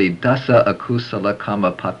called the Dasa Akusala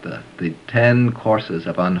Kamapata, the 10 courses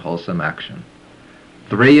of unwholesome action.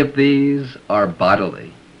 3 of these are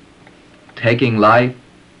bodily: taking life,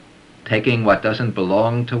 taking what doesn't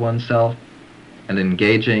belong to oneself, and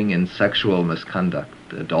engaging in sexual misconduct,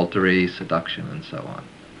 adultery, seduction, and so on.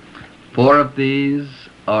 4 of these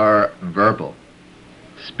are verbal: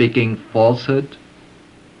 speaking falsehood,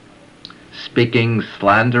 speaking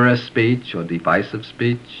slanderous speech or divisive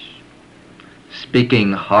speech,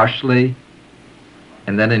 speaking harshly,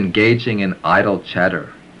 and then engaging in idle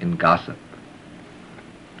chatter, in gossip.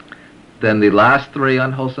 Then the last 3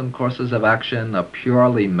 unwholesome courses of action are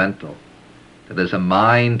purely mental. That is a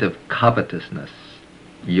mind of covetousness,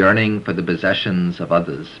 yearning for the possessions of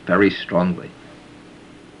others very strongly.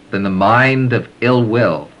 Then the mind of ill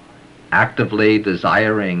will, actively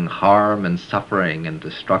desiring harm and suffering and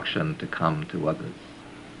destruction to come to others.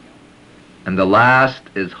 And the last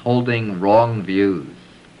is holding wrong views,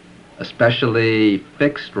 especially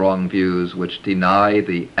fixed wrong views which deny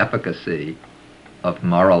the efficacy of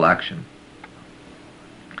moral action.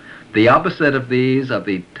 The opposite of these are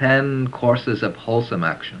the 10 courses of wholesome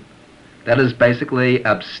action. That is basically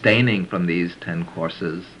abstaining from these 10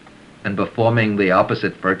 courses and performing the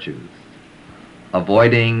opposite virtues.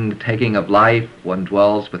 Avoiding taking of life, one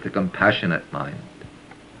dwells with a compassionate mind.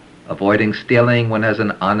 Avoiding stealing, one has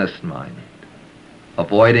an honest mind.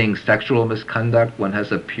 Avoiding sexual misconduct, one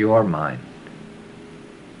has a pure mind.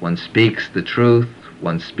 One speaks the truth,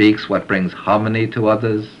 one speaks what brings harmony to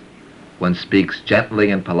others, one speaks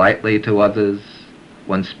gently and politely to others,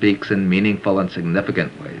 one speaks in meaningful and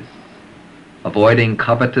significant ways. Avoiding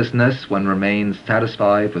covetousness, one remains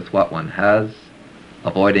satisfied with what one has.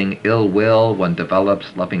 Avoiding ill will, one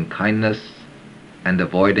develops loving kindness, and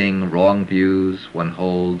avoiding wrong views, one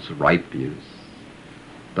holds right views.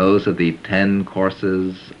 Those are the 10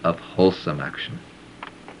 courses of wholesome action.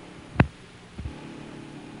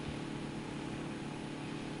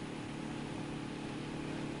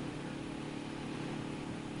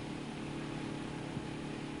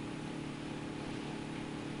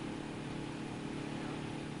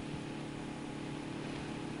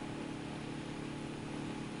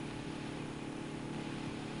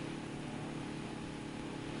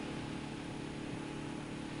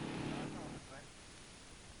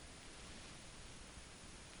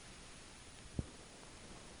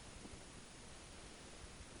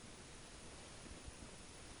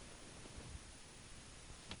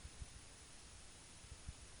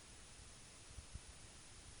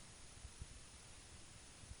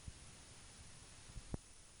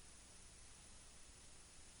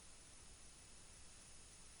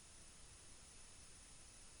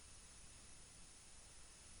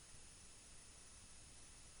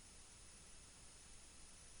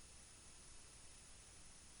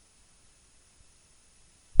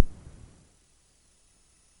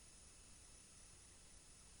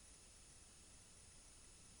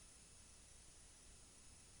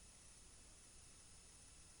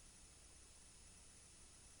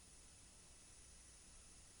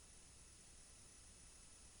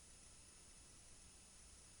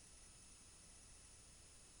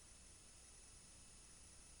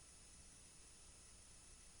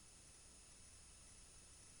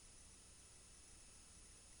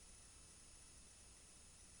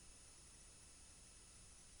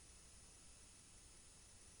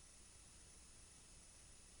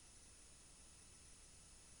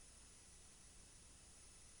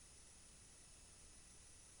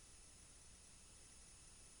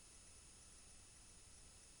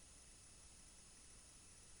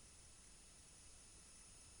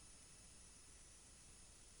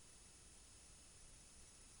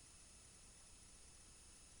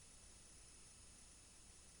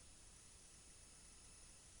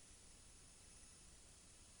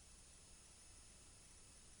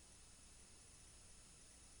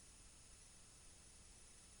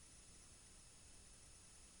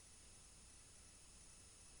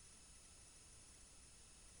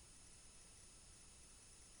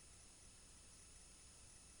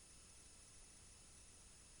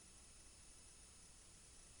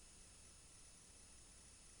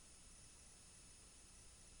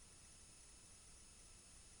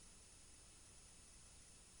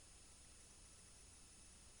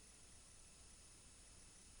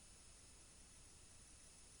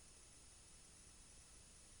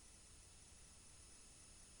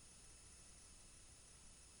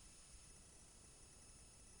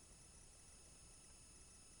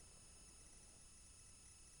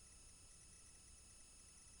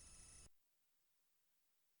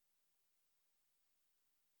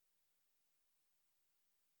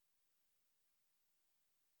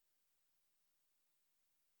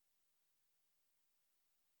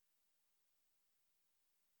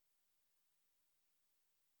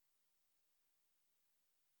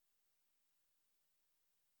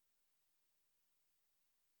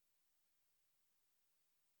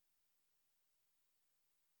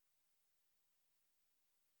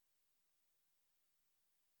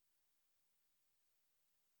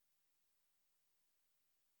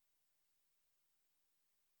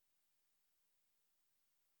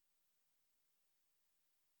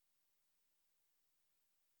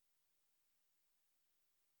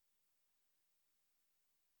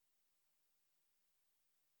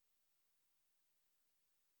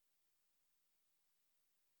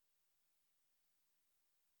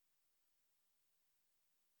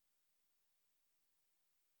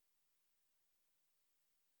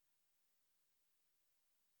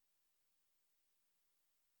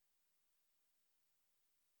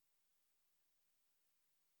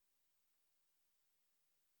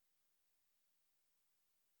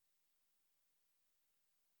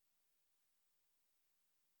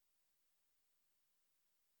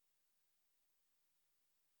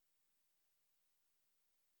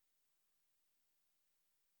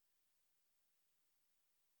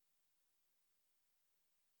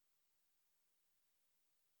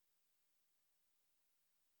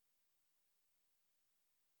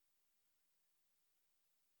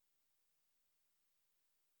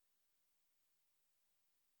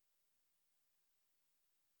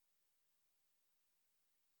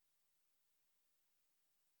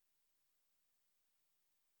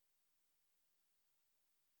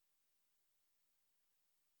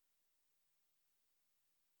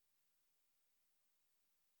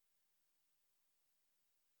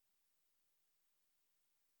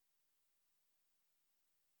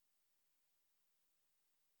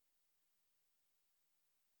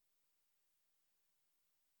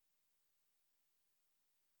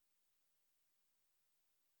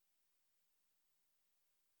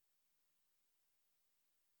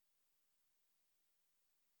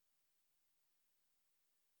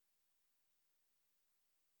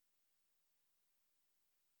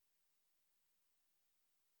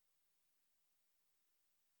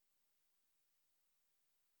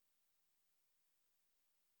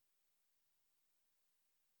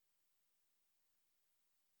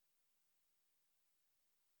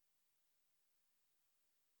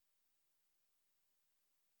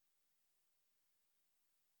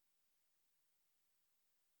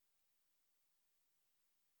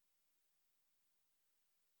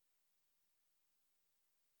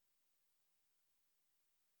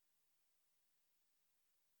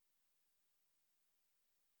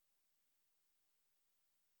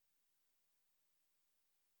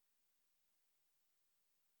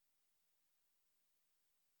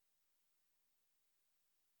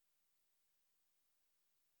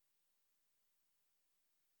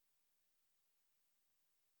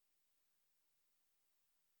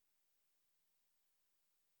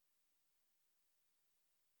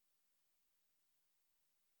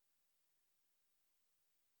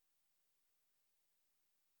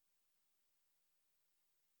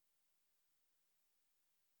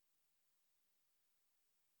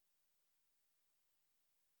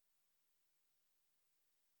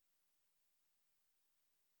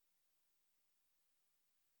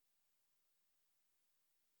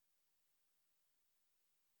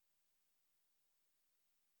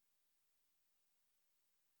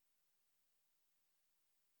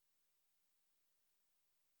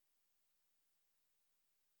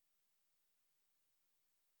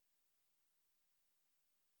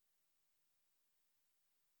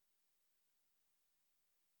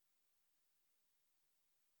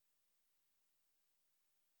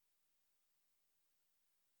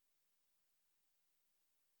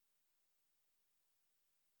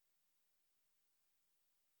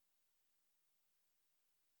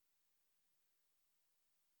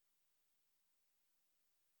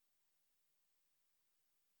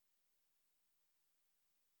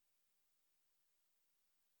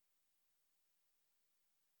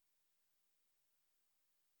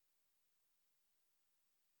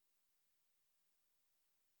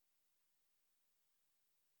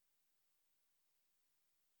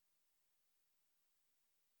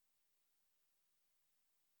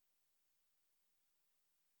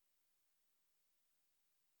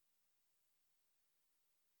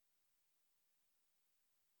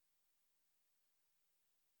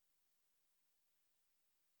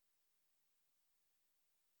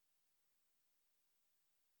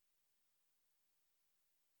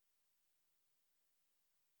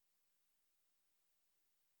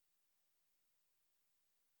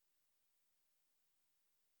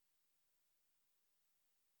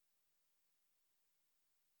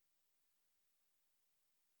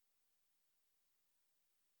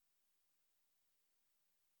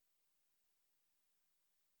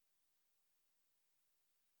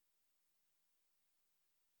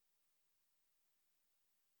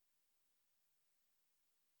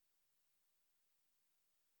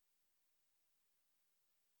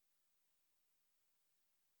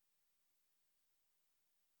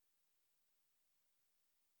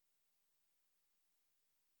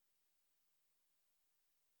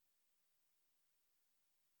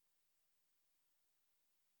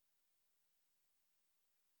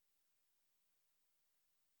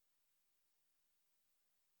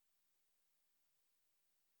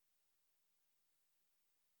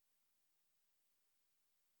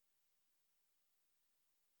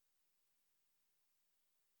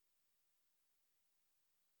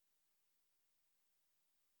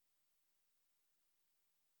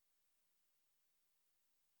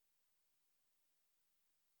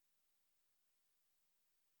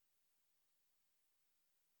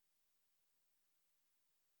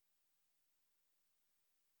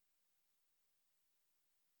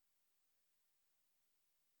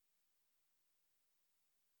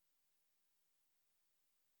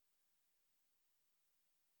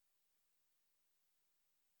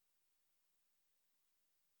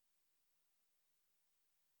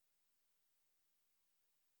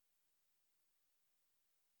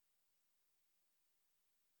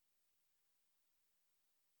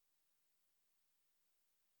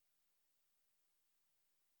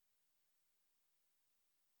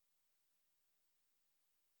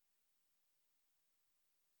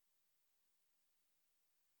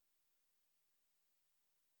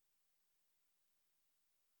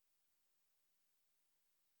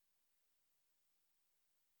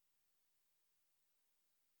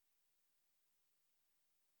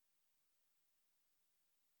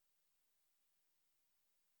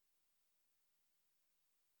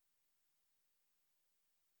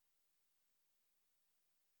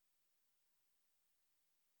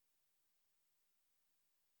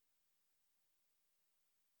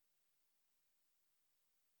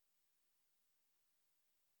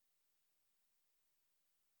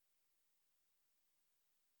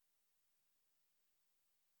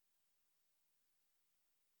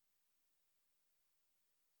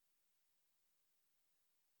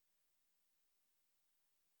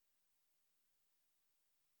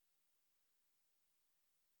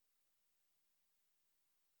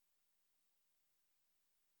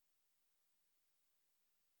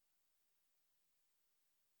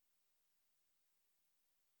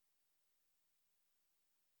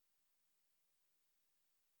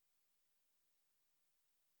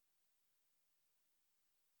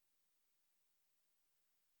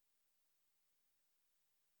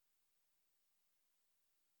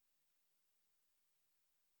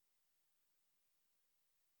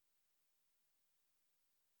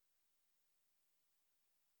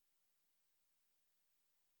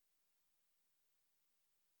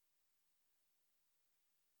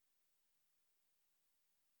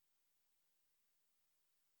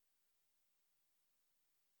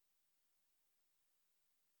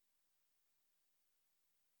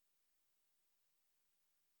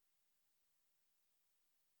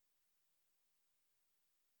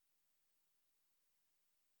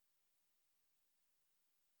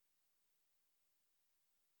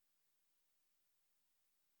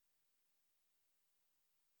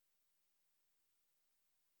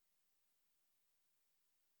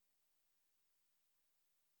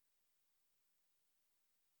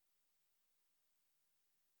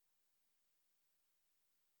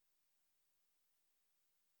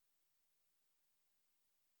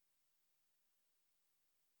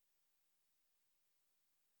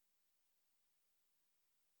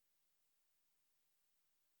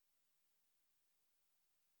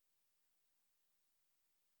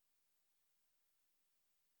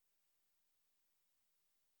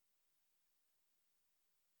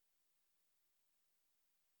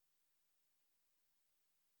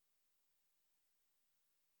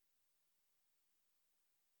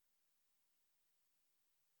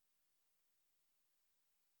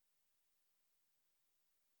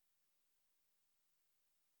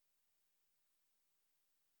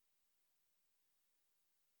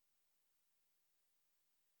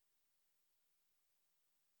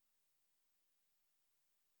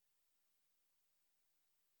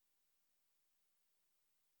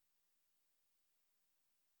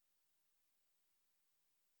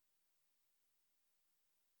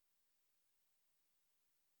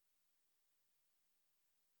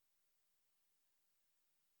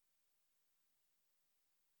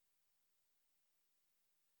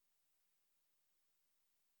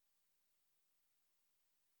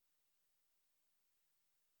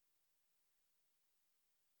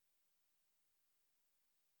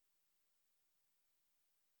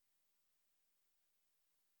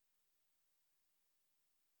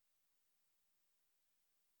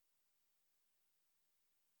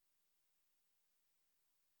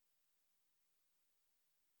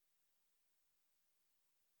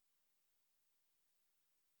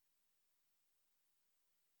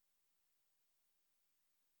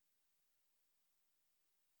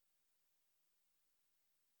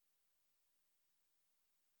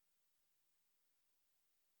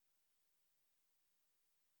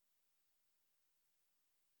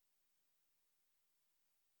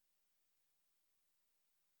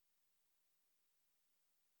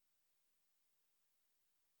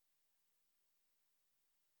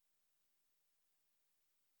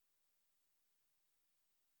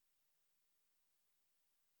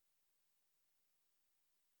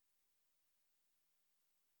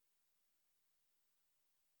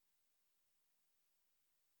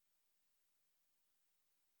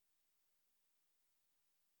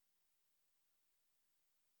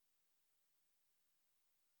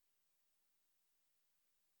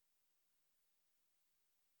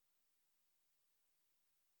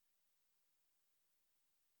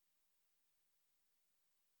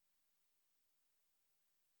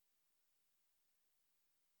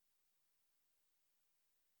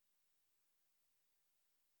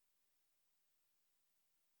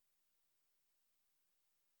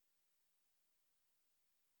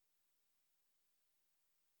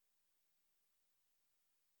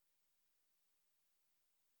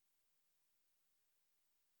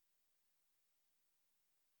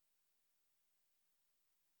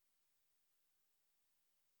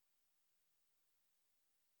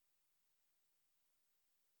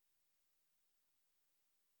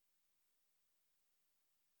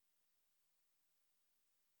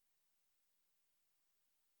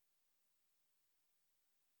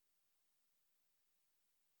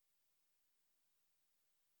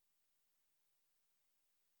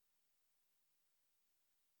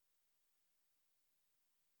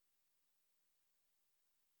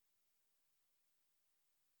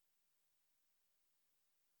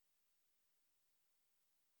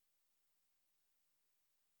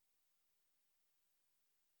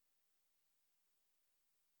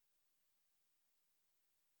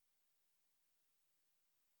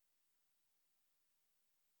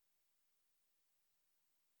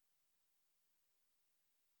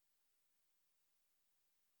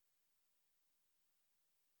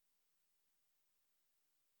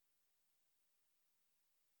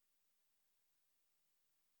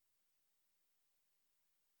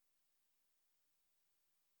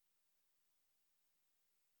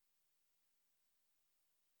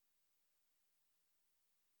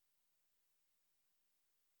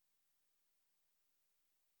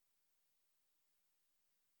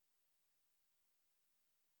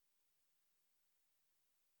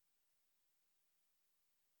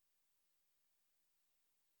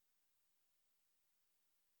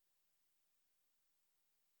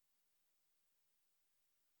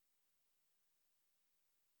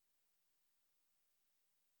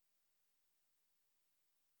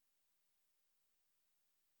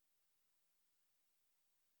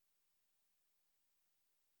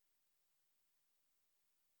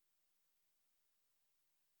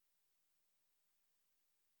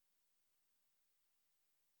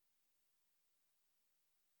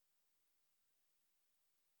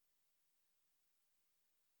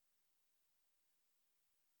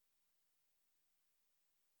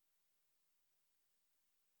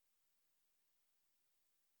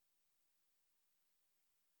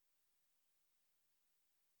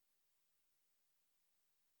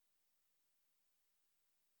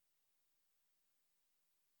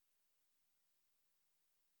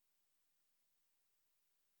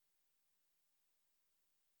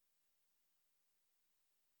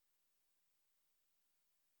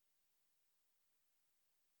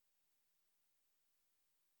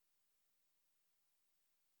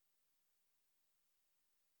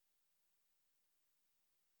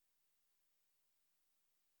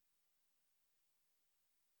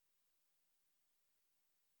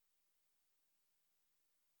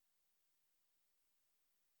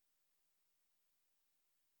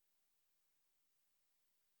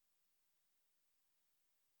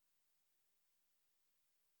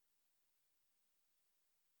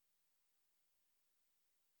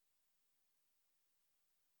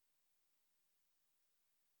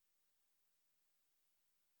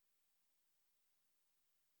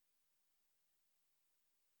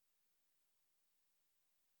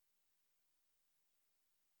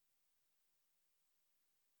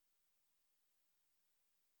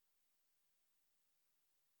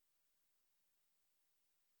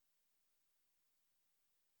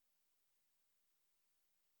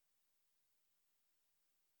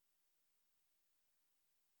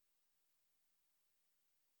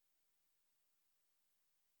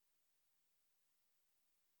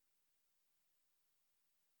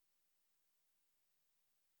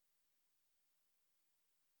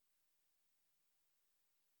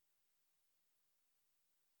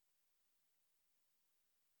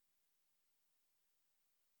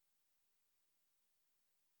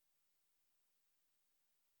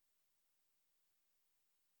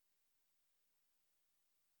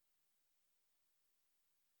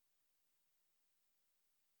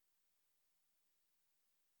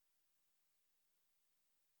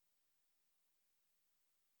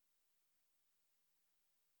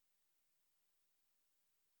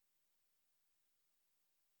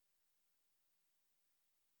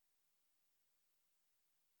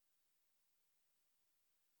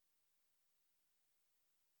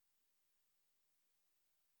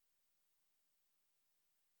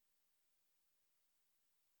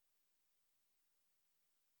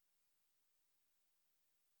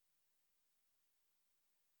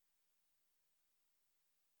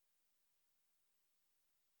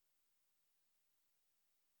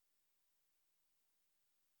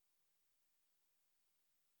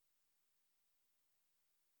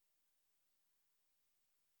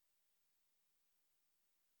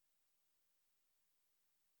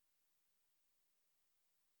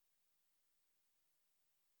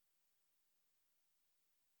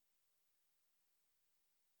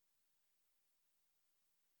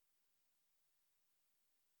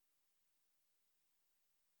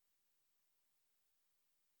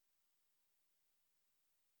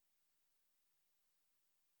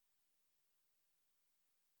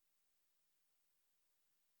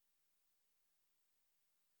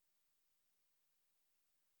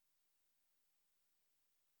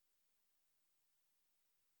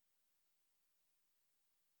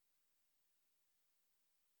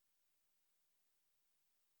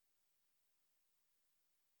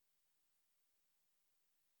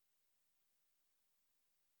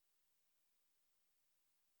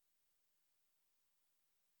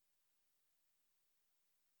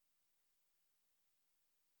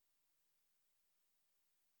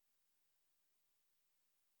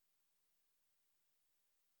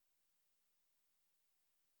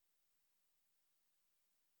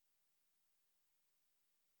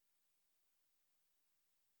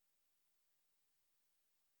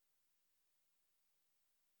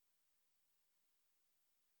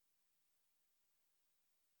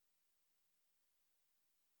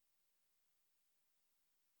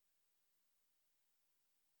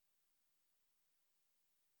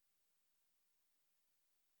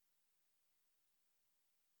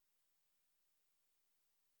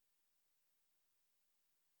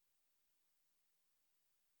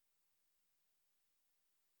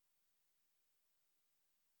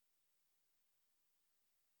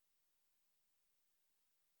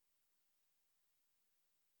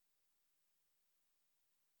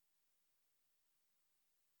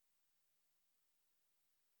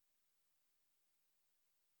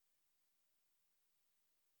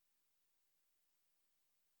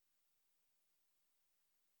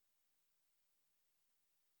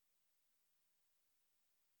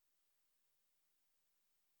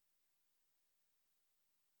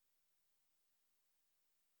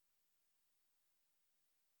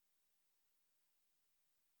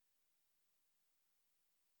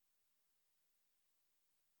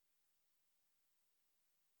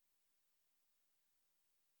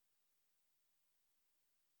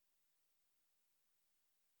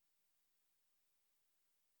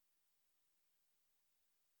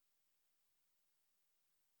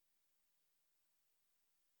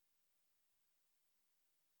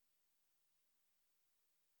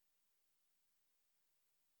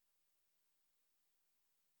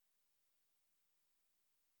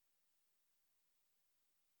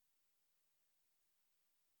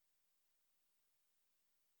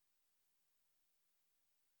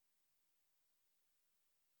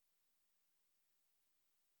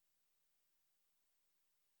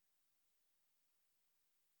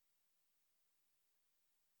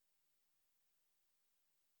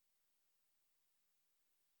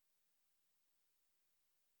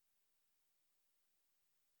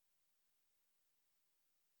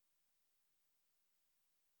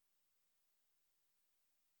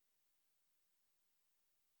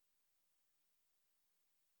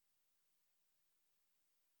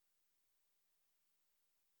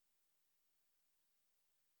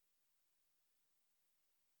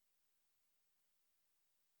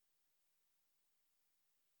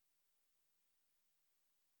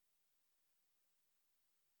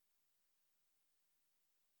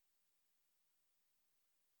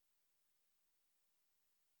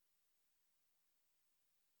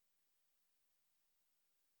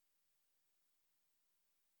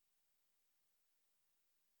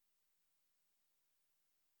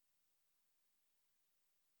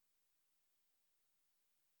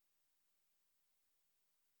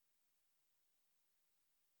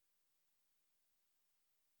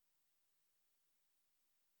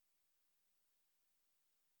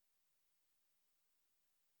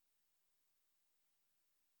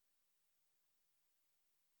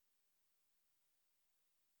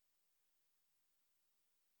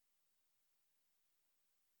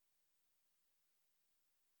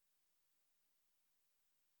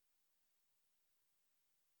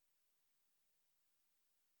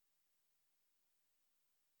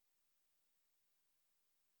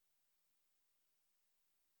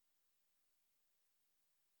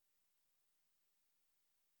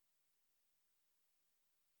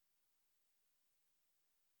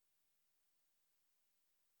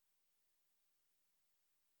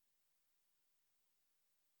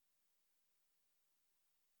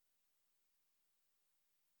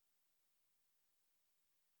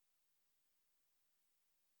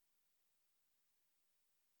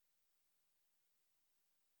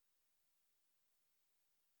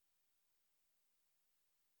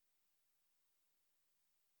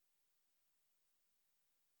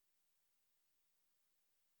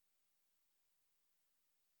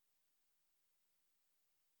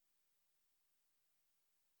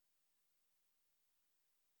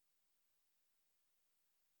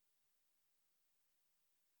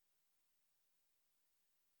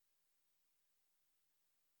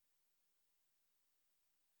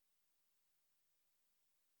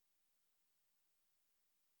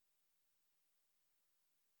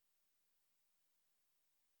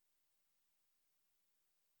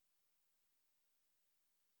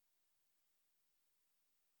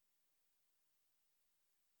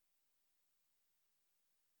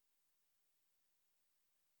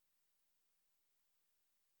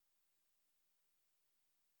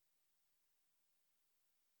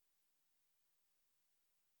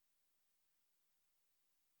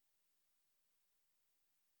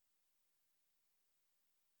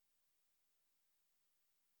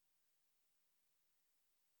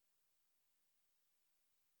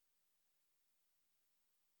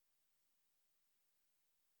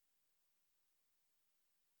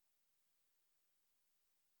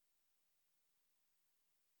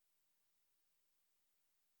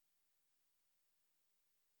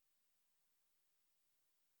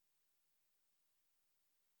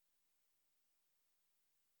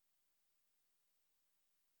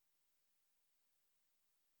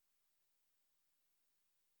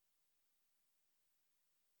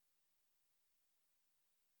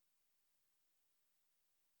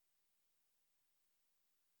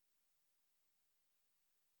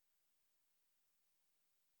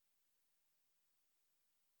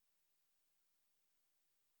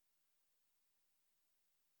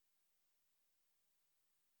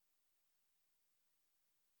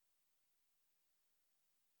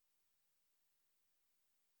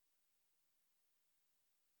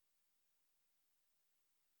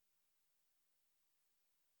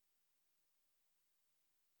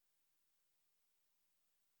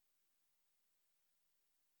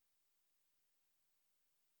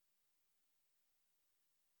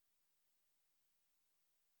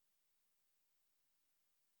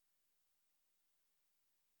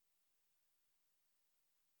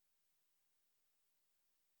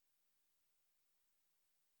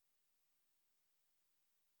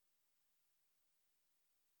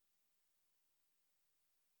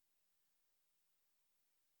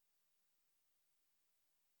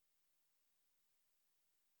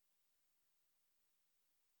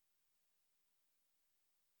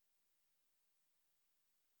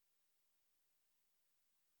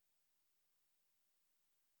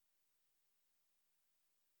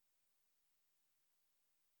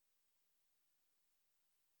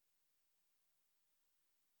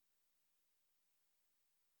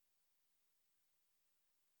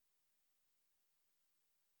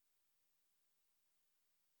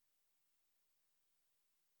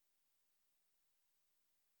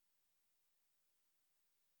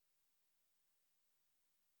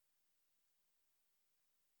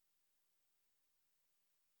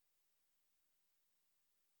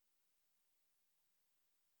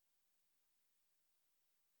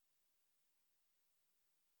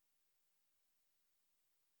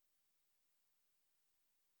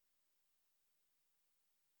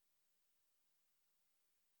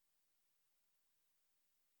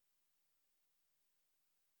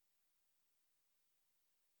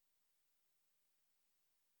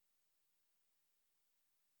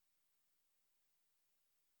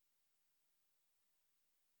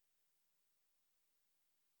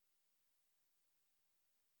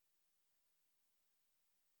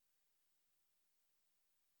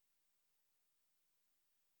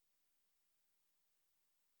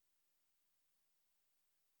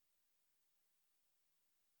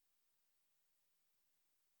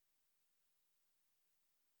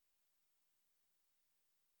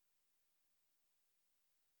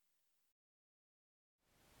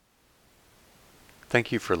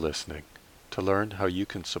 Thank you for listening. To learn how you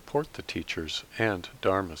can support the teachers and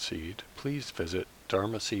Dharma Seed, please visit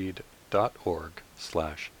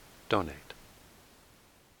dharmaseed.org/donate.